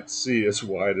can't see as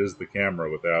wide as the camera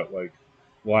without like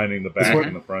lining the back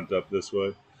and the front up this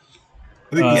way.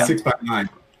 I think it's 6x9.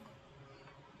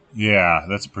 Yeah,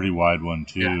 that's a pretty wide one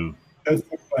too. Yeah. That's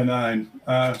 6x9.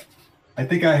 I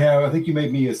think you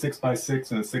made me a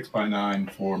 6x6 and a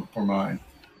 6x9 for mine.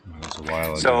 That was a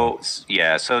while ago.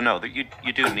 So no, you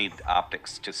do need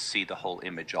optics to see the whole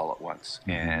image all at once.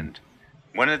 Mm-hmm. And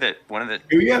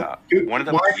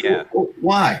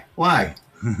why? Why?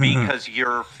 Because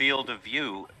your field of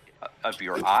view of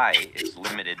your eye is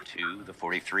limited to the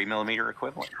 43 millimeter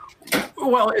equivalent.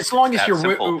 Well, as long as That you're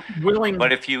simple. willing,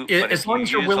 But if you, but as if long you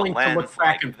as you're use a willing to lens look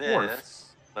back like and forth.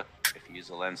 this, look, if you use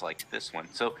a lens like this one,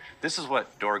 so this is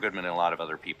what Dora Goodman and a lot of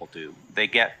other people do. They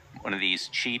get one of these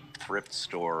cheap thrift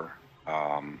store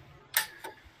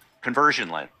conversion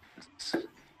lenses,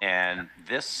 and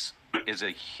this is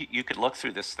you could look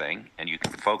through this thing and you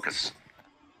can focus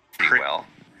pretty well.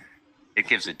 It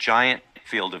gives a giant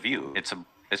field of view. It's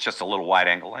just a little wide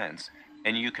angle lens,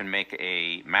 and you can make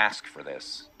a mask for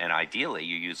this. And ideally,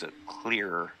 you use a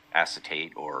clear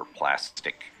acetate or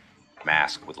plastic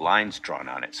mask with lines drawn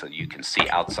on it, so you can see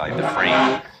outside the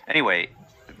frame. Anyway,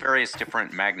 various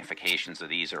different magnifications of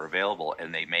these are available,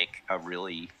 and they make a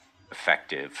really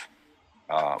effective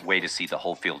way to see the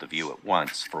whole field of view at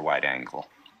once for wide angle.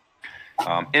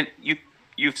 And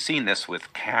you've seen this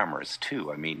with cameras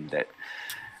too. I mean, that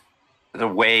the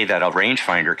way that a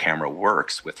rangefinder camera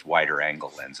works with wider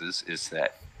angle lenses is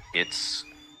that it's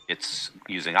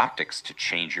using optics to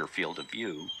change your field of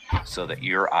view so that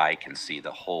your eye can see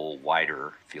the whole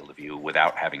wider field of view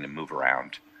without having to move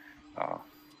around so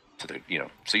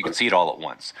you can see it all at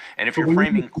once. And if you're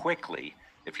framing quickly,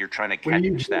 if you're trying to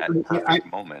catch that perfect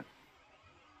moment.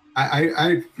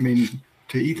 I mean,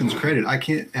 to Ethan's credit, I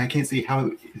can't see how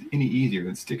it's any easier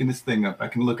than sticking this thing up. I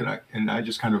can look at it, and I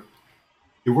just kind of,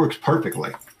 it works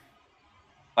perfectly.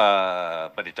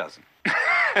 But it doesn't.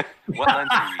 What lens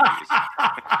are you using?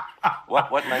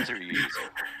 What lens are you using?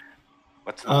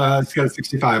 What's the lens? It's got a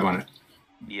 65 on it.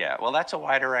 Yeah, well, that's a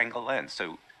wider angle lens.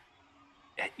 So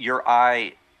your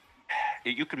eye,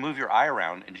 you can move your eye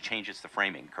around and it changes the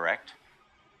framing, correct?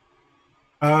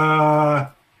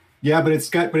 Yeah, but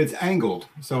it's angled,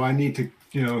 so I need to,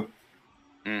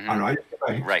 Mm-hmm. I don't know.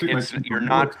 Right, you're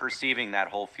not perceiving that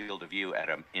whole field of view at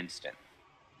an instant.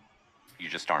 You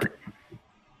just aren't,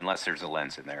 unless there's a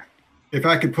lens in there. If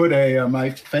I could put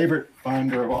my favorite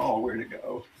finder of all, where to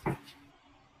go?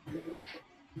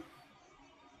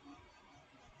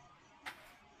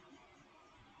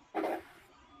 The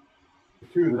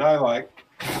two that I like.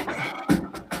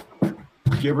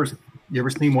 You ever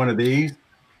seen one of these?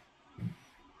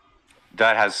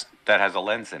 That has a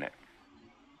lens in it.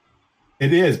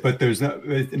 It is, but there's no.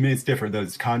 I mean, it's different.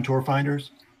 Those contour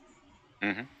finders.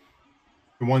 Mm-hmm.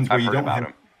 The ones where I've you heard don't about have.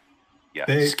 them.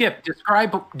 Yeah. Skip,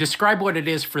 describe what it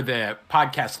is for the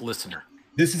podcast listener.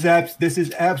 This is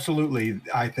absolutely.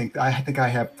 I think I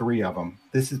have 3 of them.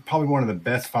 This is probably one of the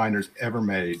best finders ever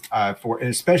made and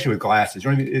especially with glasses.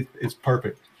 You know what I mean? It's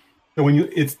perfect. So when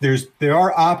there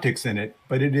are optics in it,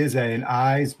 but it is an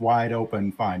eyes wide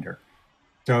open finder.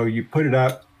 So you put it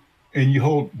up, and you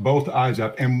hold both eyes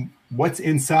up, and what's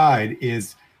inside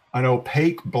is an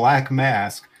opaque black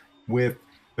mask with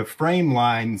the frame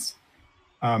lines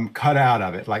cut out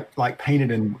of it, like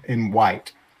painted in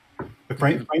white. The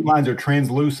frame lines are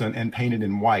translucent and painted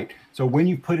in white. So when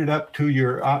you put it up to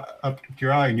your eye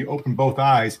and you open both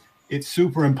eyes, it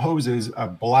superimposes a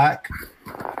black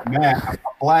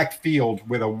field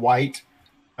with a white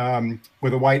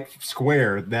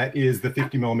square that is the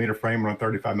 50 millimeter frame on a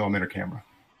 35 millimeter camera.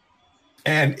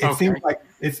 And it seems like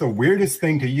it's the weirdest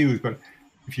thing to use, but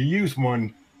if you use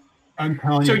one, I'm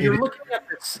telling you. So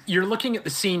you're looking at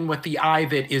the scene with the eye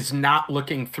that is not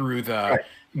looking through the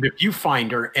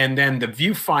viewfinder, and then the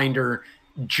viewfinder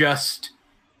just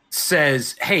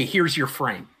says, "Hey, here's your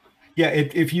frame." Yeah,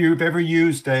 if you've ever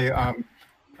used a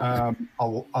like a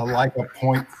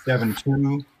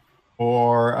 0.72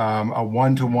 or a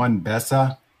 1-to-1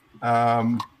 Bessa,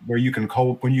 where you can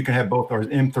have both, or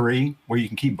M3 where you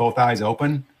can keep both eyes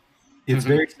open. It's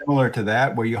very similar to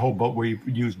that, where you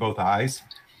use both eyes,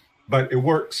 but it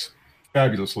works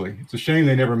fabulously. It's a shame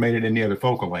they never made it any other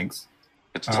focal lengths.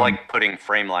 It's like putting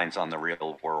frame lines on the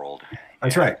real world.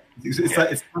 That's right. It's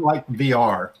kind of like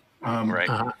VR. Right.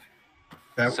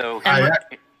 I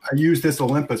use this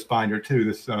Olympus finder too.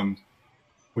 This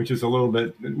which is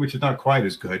not quite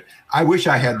as good. I wish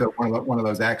I had one of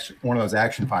those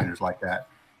action finders like that.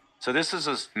 So this is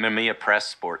a Mamiya Press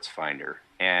Sports Finder,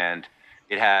 and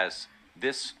it has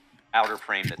this outer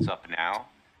frame that's up now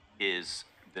is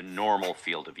the normal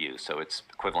field of view. So it's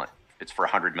equivalent. It's for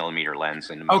 100 millimeter lens,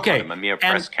 and the Mamiya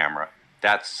Press camera.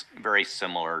 That's very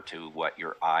similar to what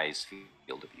your eyes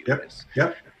field of view is.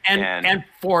 Yep. And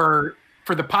for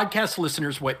the podcast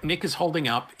listeners, what Nick is holding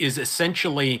up is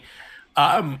essentially,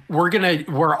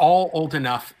 we're all old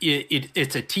enough.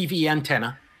 It's a TV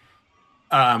antenna.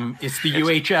 It's the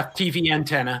UHF TV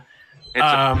antenna.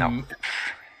 All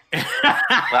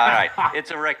right.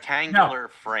 It's a rectangular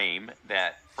frame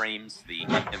that frames the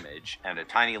image, and a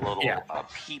tiny little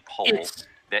peephole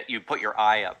that you put your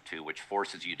eye up to, which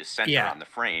forces you to center Yeah. on the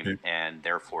frame, and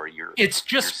therefore It's you're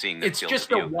just seeing the it's field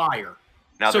just of a view. wire.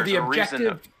 Now, So there's the a reason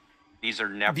that objective these are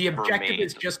never the objective made.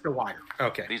 is just a wire.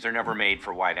 Okay. These are never made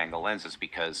for wide-angle lenses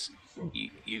because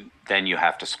you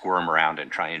have to squirm around and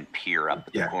try and peer up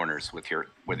at the corners with your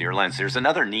lens. There's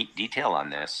another neat detail on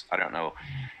this. I don't know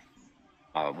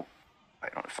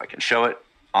if I can show it.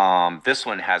 This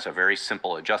one has a very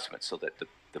simple adjustment so that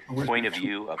the point of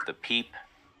view of the peep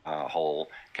hole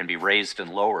can be raised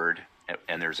and lowered,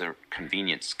 and there's a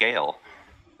convenient scale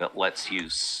that lets you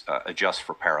adjust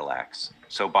for parallax.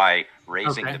 So by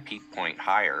raising the peep point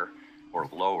higher or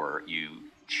lower, you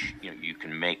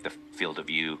can make the field of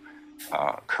view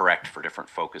correct for different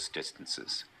focus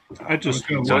distances. I just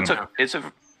I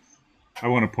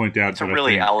want to point out it's a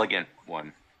really elegant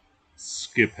one.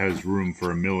 Skip has room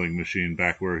for a milling machine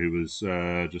back where he was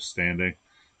just standing.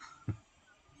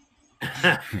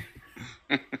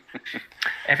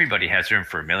 Everybody has room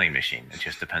for a milling machine. It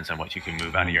just depends on what you can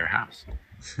move out of your house.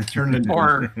 Turn it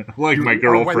Or like my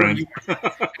girlfriend.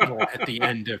 At the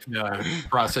end of the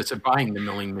process of buying the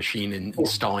milling machine and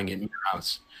installing it in your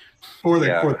house. for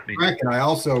the Kraken. I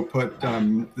also put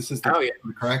this is the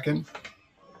Kraken,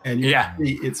 and you can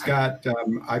see it's got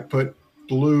I put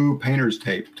blue painter's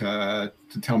tape to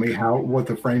tell me what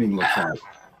the framing looks like.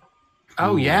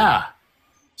 Oh yeah.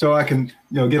 So I can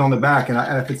get on the back, and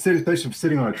if it's especially if it's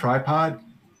sitting on a tripod,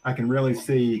 I can really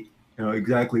see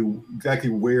exactly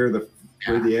where the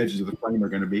edges of the frame are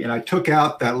going to be. And I took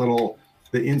out the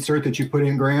insert that you put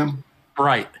in, Graham.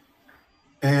 Right.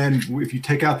 And if you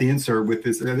take out the insert with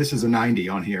this is a 90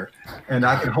 on here, and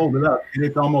I can hold it up, and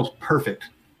it's almost perfect.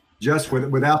 Just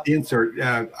without the insert,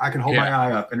 I can hold my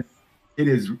eye up, and it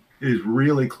is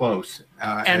really close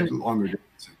at longer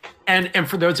distance. And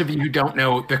for those of you who don't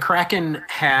know, the Kraken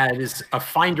has a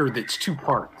finder that's two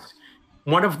parts.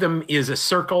 One of them is a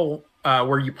circle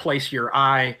where you place your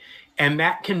eye, and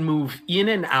that can move in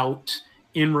and out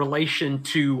in relation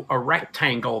to a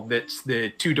rectangle that's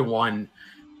the 2:1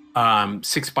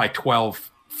 6x12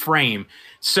 frame.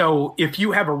 So if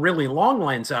you have a really long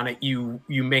lens on it, you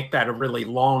make that a really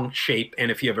long shape, and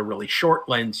if you have a really short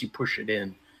lens, you push it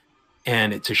in,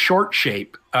 and it's a short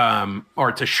shape or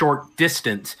it's a short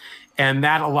distance, and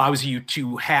that allows you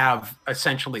to have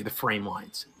essentially the frame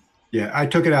lines. Yeah, I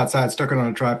took it outside, stuck it on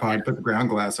a tripod, put the ground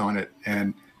glass on it,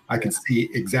 and I could see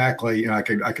exactly. I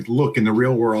could look in the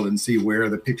real world and see where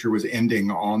the picture was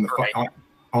ending on the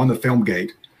on the film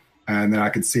gate, and then I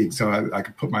could see. So I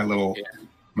could put my little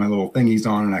thingies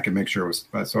on, and I could make sure it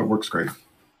was. So it works great.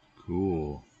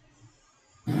 Cool.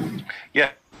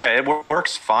 Yeah, it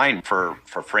works fine for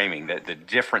framing. The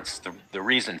difference, the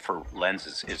reason for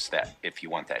lenses is that if you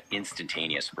want that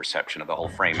instantaneous perception of the whole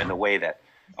frame, and the way that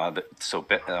the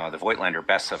Voigtlander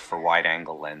Bessa for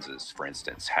wide-angle lenses, for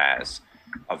instance, has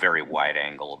a very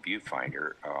wide-angle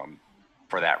viewfinder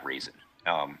for that reason,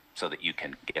 so that you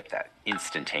can get that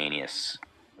instantaneous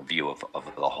view of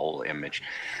the whole image.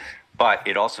 But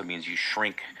it also means you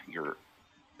shrink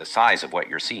the size of what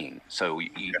you're seeing, so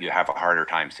you have a harder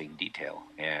time seeing detail.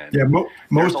 And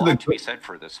there's a lot to be said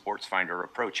for the sports finder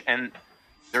approach. And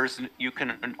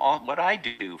what I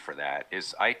do for that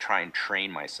is I try and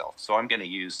train myself. So I'm going to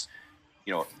use,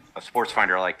 a sports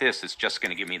finder like this is just going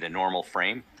to give me the normal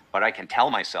frame, but I can tell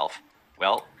myself,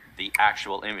 well, the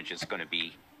actual image is going to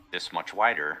be this much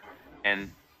wider,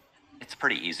 and it's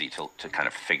pretty easy to kind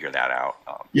of figure that out.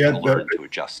 Learn to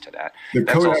adjust to that.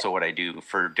 That's also what I do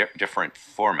for different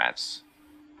formats.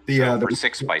 For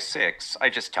 6x6, I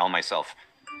just tell myself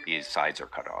these sides are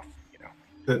cut off.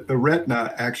 The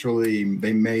Retina actually,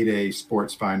 they made a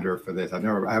sports finder for this. I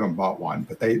haven't bought one,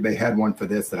 but they had one for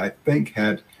this that I think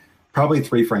had probably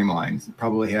 3 frame lines.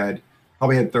 Probably had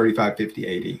 35, 50,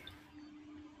 80.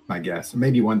 My guess,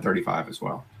 maybe 135 as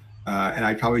well. And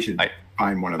I probably should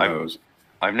find one of those.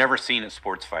 I've never seen a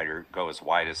sports finder go as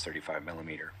wide as 35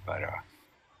 millimeter, but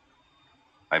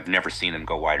I've never seen them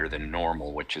go wider than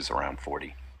normal, which is around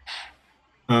 40.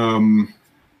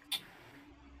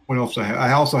 What else do I have?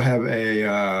 I also have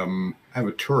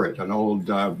a turret, an old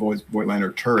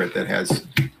Voigtlander turret that has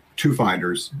 2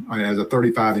 finders. It has a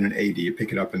 35 and an 80. You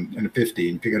pick it up and a 50,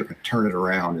 and pick it up and turn it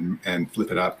around and flip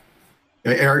it up.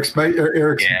 Eric's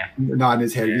nodding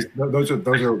his head. Yeah.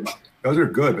 Those are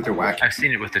good, but they're wacky. I've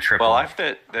seen it with the triple. Well, I've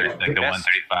the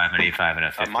 135, an 85, and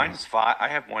a 50. Mine's 5. I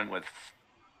have one with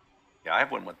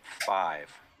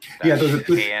 5. Those are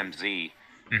KMZ.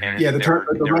 Mm-hmm.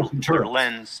 And they're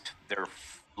lensed. They're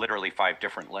literally 5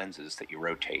 different lenses that you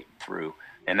rotate through,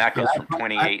 and that goes from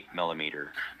 28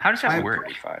 millimeter. How does that work?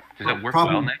 35. Does it work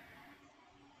well, Nick?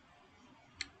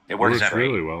 It works Works great.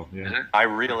 really well. Yeah. Is it? I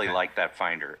really like that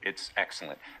finder. It's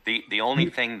excellent. The only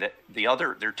thing that there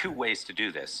are two ways to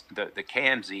do this. The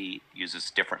KMZ uses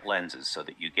different lenses so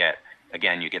that you get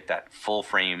that full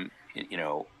frame,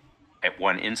 at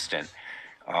one instant.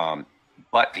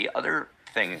 But the other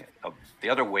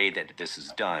way that this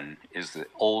is done is the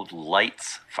old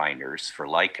Lights finders for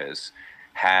Leicas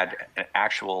had an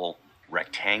actual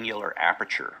rectangular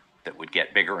aperture that would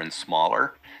get bigger and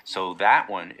smaller. So that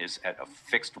one is at a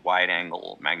fixed wide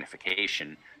angle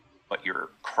magnification, but you're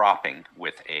cropping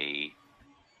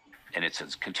and it's a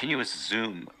continuous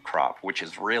zoom crop, which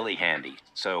is really handy.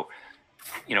 So,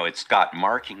 it's got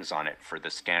markings on it for the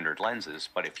standard lenses,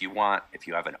 but if you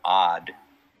have an odd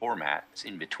format that's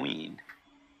in between,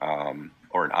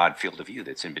 or an odd field of view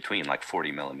that's in between, like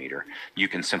 40 millimeter, you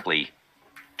can simply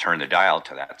turn the dial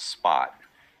to that spot,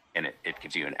 and it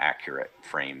gives you an accurate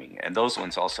framing. And those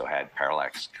ones also had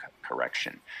parallax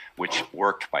correction, which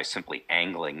worked by simply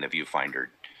angling the viewfinder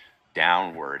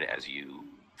downward as you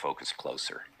focus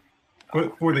closer.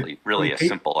 Really a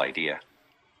simple idea.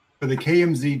 For the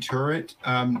KMZ turret,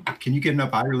 can you get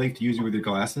enough eye relief to use it with your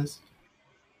glasses?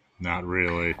 Not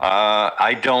really.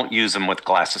 I don't use them with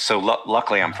glasses. So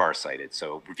luckily I'm farsighted.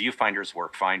 So viewfinders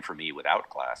work fine for me without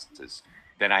glasses.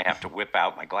 Then I have to whip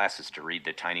out my glasses to read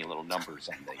the tiny little numbers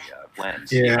on the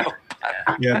lens. Yeah,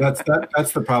 yeah, that's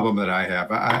the problem that I have.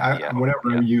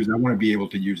 Whenever I use, I want to be able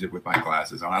to use it with my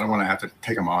glasses on. I don't want to have to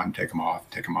take them on, take them off,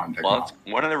 take them on, take them off.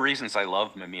 One of the reasons I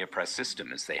love Mamiya Press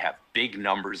system is they have big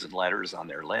numbers and letters on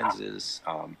their lenses.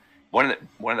 One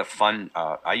of the fun.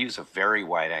 I use a very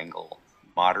wide angle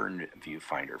modern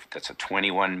viewfinder that's a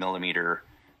 21 millimeter.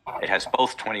 It has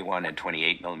both 21 and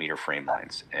 28 millimeter frame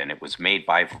lines, and it was made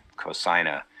by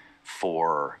Cosina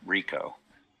for Ricoh.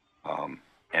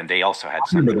 And they also had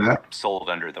some sold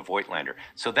under the Voigtlander.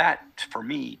 So that, for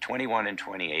me, 21 and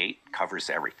 28 covers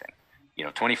everything.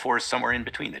 24 is somewhere in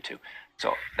between the two.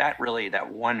 So that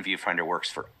one viewfinder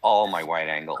works for all my wide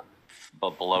angle,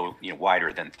 but below,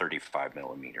 wider than 35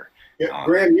 millimeter. Yeah,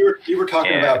 Graham, you were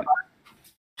talking about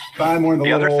buying one of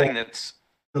the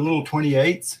little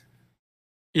 28s.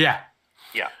 Yeah.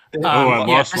 I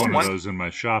lost one of those in my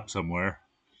shop somewhere.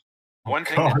 One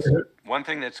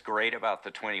thing that's great about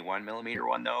the 21 millimeter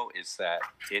one, though, is that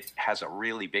it has a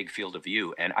really big field of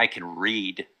view, and I can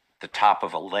read the top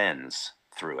of a lens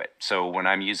through it. So when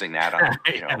I'm using that on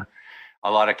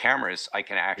a lot of cameras, I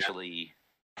can actually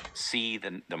see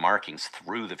the markings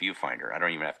through the viewfinder. I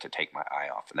don't even have to take my eye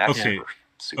off, and that's super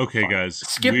okay, fun. guys.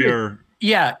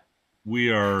 We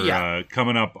are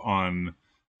coming up on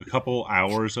a couple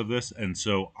hours of this, and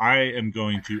so I am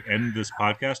going to end this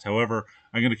podcast. However,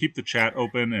 I'm going to keep the chat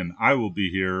open, and I will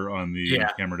be here on the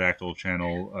Cameradactyl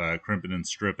channel, crimping and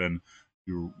stripping.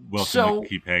 You're welcome to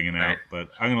keep hanging out, but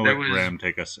I'm going to let Graham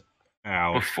take us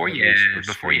out. Before you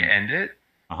end it,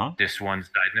 just one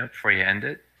side note before you end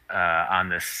it, on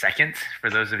the 2nd,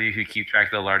 for those of you who keep track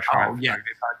of the large format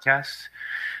photography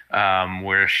podcast,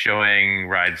 we're showing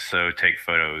rides, so take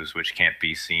photos, which can't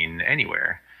be seen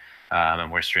anywhere.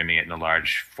 And we're streaming it in the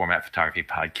large format photography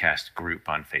podcast group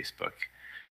on Facebook.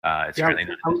 It's currently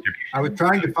not a distribution. I was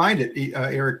trying to find it,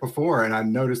 Eric, before, and I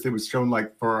noticed it was shown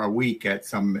for a week at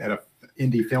a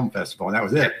indie film festival, and that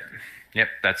was it. Yep,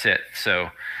 that's it.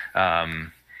 So,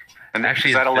 and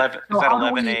actually, is that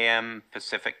 11 a.m.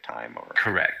 Pacific time? Or?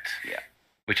 Correct. Yeah.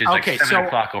 Which is 7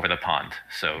 o'clock over the pond.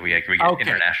 So we get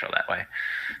international that way.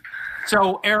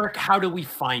 So, Eric, how do we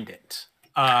find it?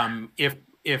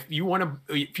 If you want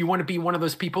to be one of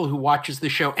those people who watches the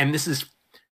show, and this is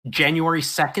January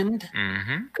 2nd,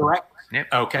 correct? Yep.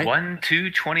 Okay.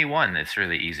 1/2/21. It's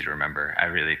really easy to remember.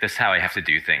 This is how I have to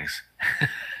do things.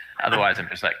 Otherwise, I'm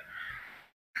just like,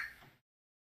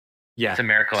 it's a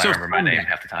miracle I remember my name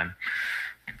half the time.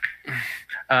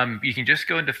 You can just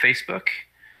go into Facebook.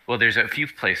 Well, there's a few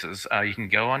places. You can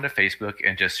go onto Facebook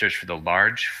and just search for the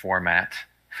Large Format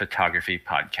Photography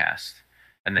Podcast,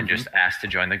 and then just ask to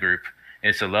join the group.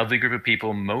 It's a lovely group of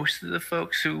people. Most of the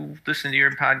folks who listen to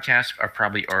your podcast are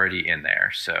probably already in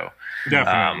there. So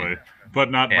definitely,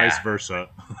 but not vice versa.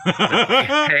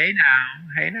 Hey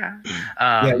now.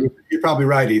 You're probably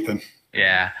right, Ethan.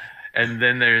 Yeah. And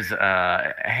then there's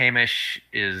Hamish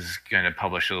is going to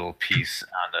publish a little piece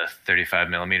on the 35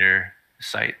 millimeter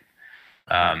site,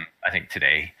 I think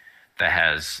today, that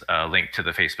has a link to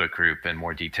the Facebook group and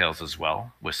more details as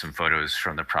well, with some photos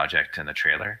from the project and the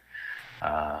trailer.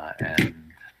 And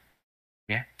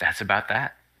that's about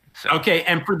that. So. Okay,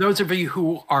 and for those of you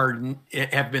who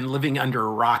have been living under a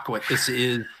rock, what this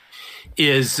is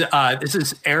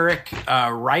Eric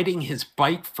riding his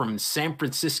bike from San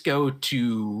Francisco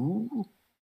to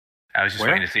I was just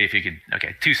waiting to see if you could.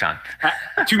 Okay, Tucson.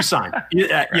 Tucson,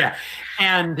 yeah,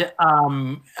 and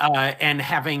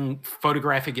having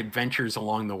photographic adventures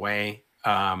along the way.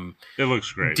 It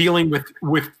looks great. Dealing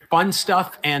with fun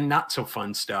stuff and not so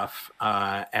fun stuff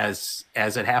as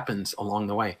it happens along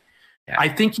the way. Yeah. I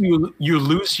think you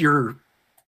lose your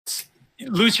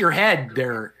head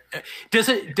there. Does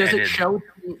it show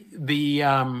the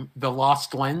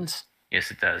lost lens? Yes,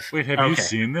 it does. Wait, have you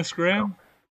seen this, Graham?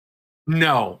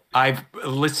 No, I've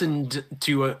listened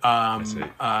to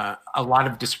a lot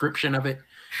of description of it.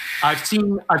 I've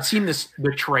seen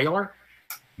the trailer,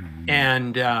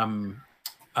 and I'm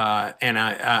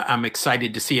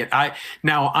excited to see it. I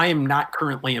am not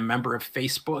currently a member of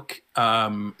Facebook,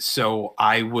 so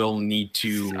I will need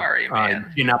to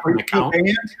an account.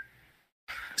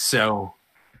 So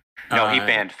no, he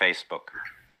banned Facebook.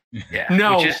 Yeah,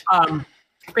 no,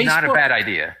 Facebook, not a bad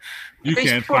idea. You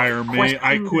can't fire me.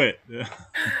 I quit.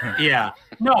 Yeah.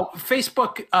 No,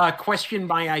 Facebook questioned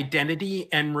my identity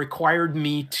and required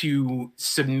me to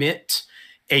submit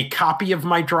a copy of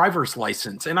my driver's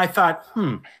license. And I thought,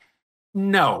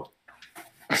 no.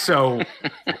 So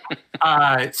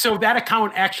so that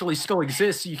account actually still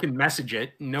exists. You can message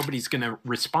it. Nobody's going to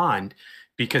respond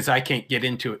because I can't get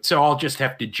into it. So I'll just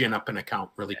have to gin up an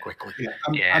account really quickly.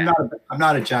 Yeah, I'm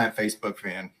not a giant Facebook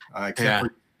fan, except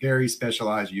for very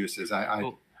specialized uses.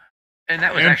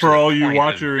 And for all you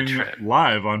watching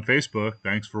live on Facebook,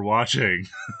 thanks for watching.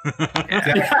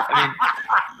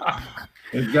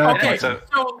 Okay, so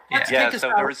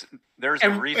there's a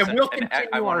recent.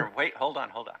 I want to wait. Hold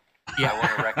on. Yeah. I want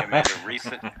to recommend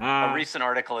a recent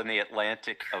article in the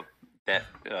Atlantic that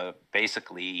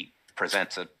basically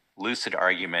presents a lucid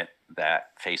argument that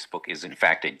Facebook is in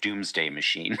fact a doomsday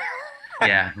machine.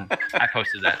 Yeah, I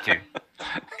posted that too.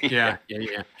 Yeah.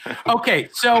 Okay,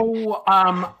 so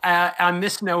on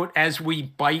this note, as we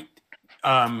bite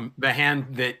the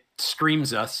hand that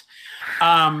streams us,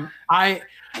 I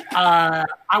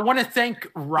want to thank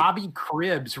Robbie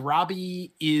Cribbs.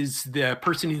 Robbie is the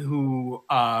person who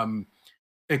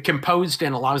composed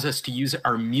and allows us to use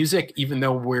our music, even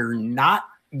though we're not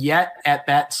yet at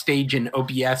that stage in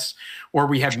OBS where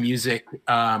we have music,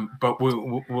 but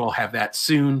we'll have that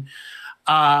soon.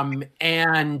 And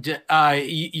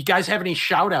you guys have any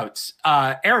shout outs?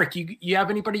 Eric, you have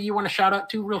anybody you want to shout out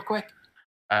to real quick?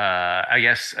 I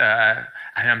guess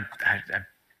I'm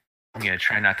going to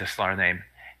try not to slur the name.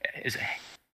 I'm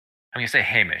going to say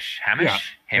Hamish.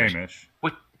 Hamish? Yeah, Hamish.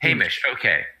 What? Hamish.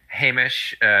 Okay.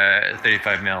 Hamish,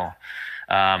 35 mil,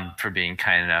 for being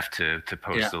kind enough to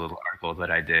post the little article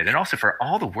that I did. And also for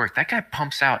all the work. That guy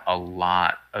pumps out a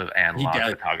lot of analog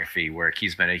photography work.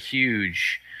 He's been a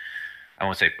huge, I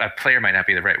won't say a player might not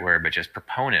be the right word, but just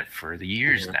proponent for the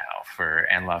years now for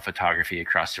analog photography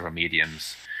across several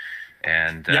mediums.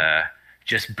 And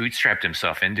just bootstrapped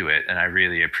himself into it. And I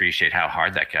really appreciate how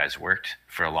hard that guy's worked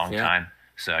for a long time.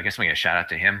 So I guess I'm going to shout out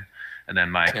to him. And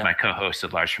then my co-host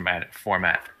of Large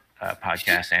Format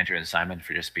podcast, Andrew and Simon,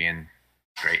 for just being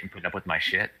great and putting up with my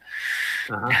shit.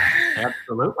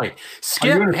 Absolutely.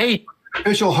 Skip, hey.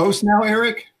 Official host now,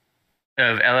 Eric?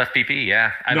 Of LFPP,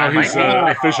 yeah. He's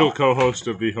official co-host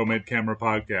of the Homemade Camera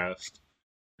podcast.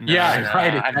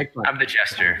 Right. I'm the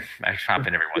jester. I pop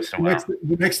in every once in a while.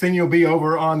 The next thing you'll be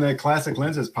over on the Classic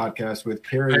Lenses podcast with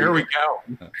Perry. There we go.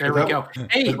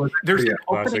 Hey, there's an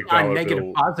opening on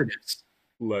Negative Positives.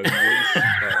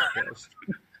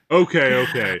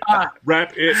 Okay.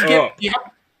 Wrap it up.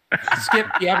 Skip,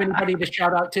 do you have anybody to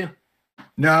shout out to?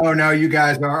 No, you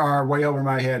guys are way over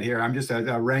my head here. I'm just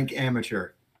a rank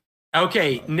amateur.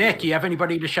 Okay, Nick, you have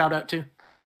anybody to shout out to?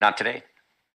 Not today.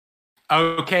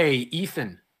 Okay,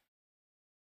 Ethan.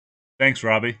 Thanks,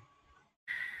 Robbie.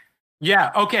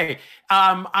 Yeah, okay.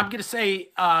 I'm going to say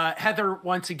Heather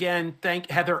once again. Thank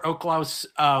Heather Oklaus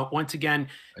once again.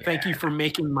 Thank you for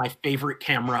making my favorite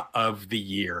camera of the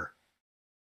year.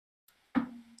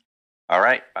 All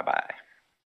right. Bye-bye.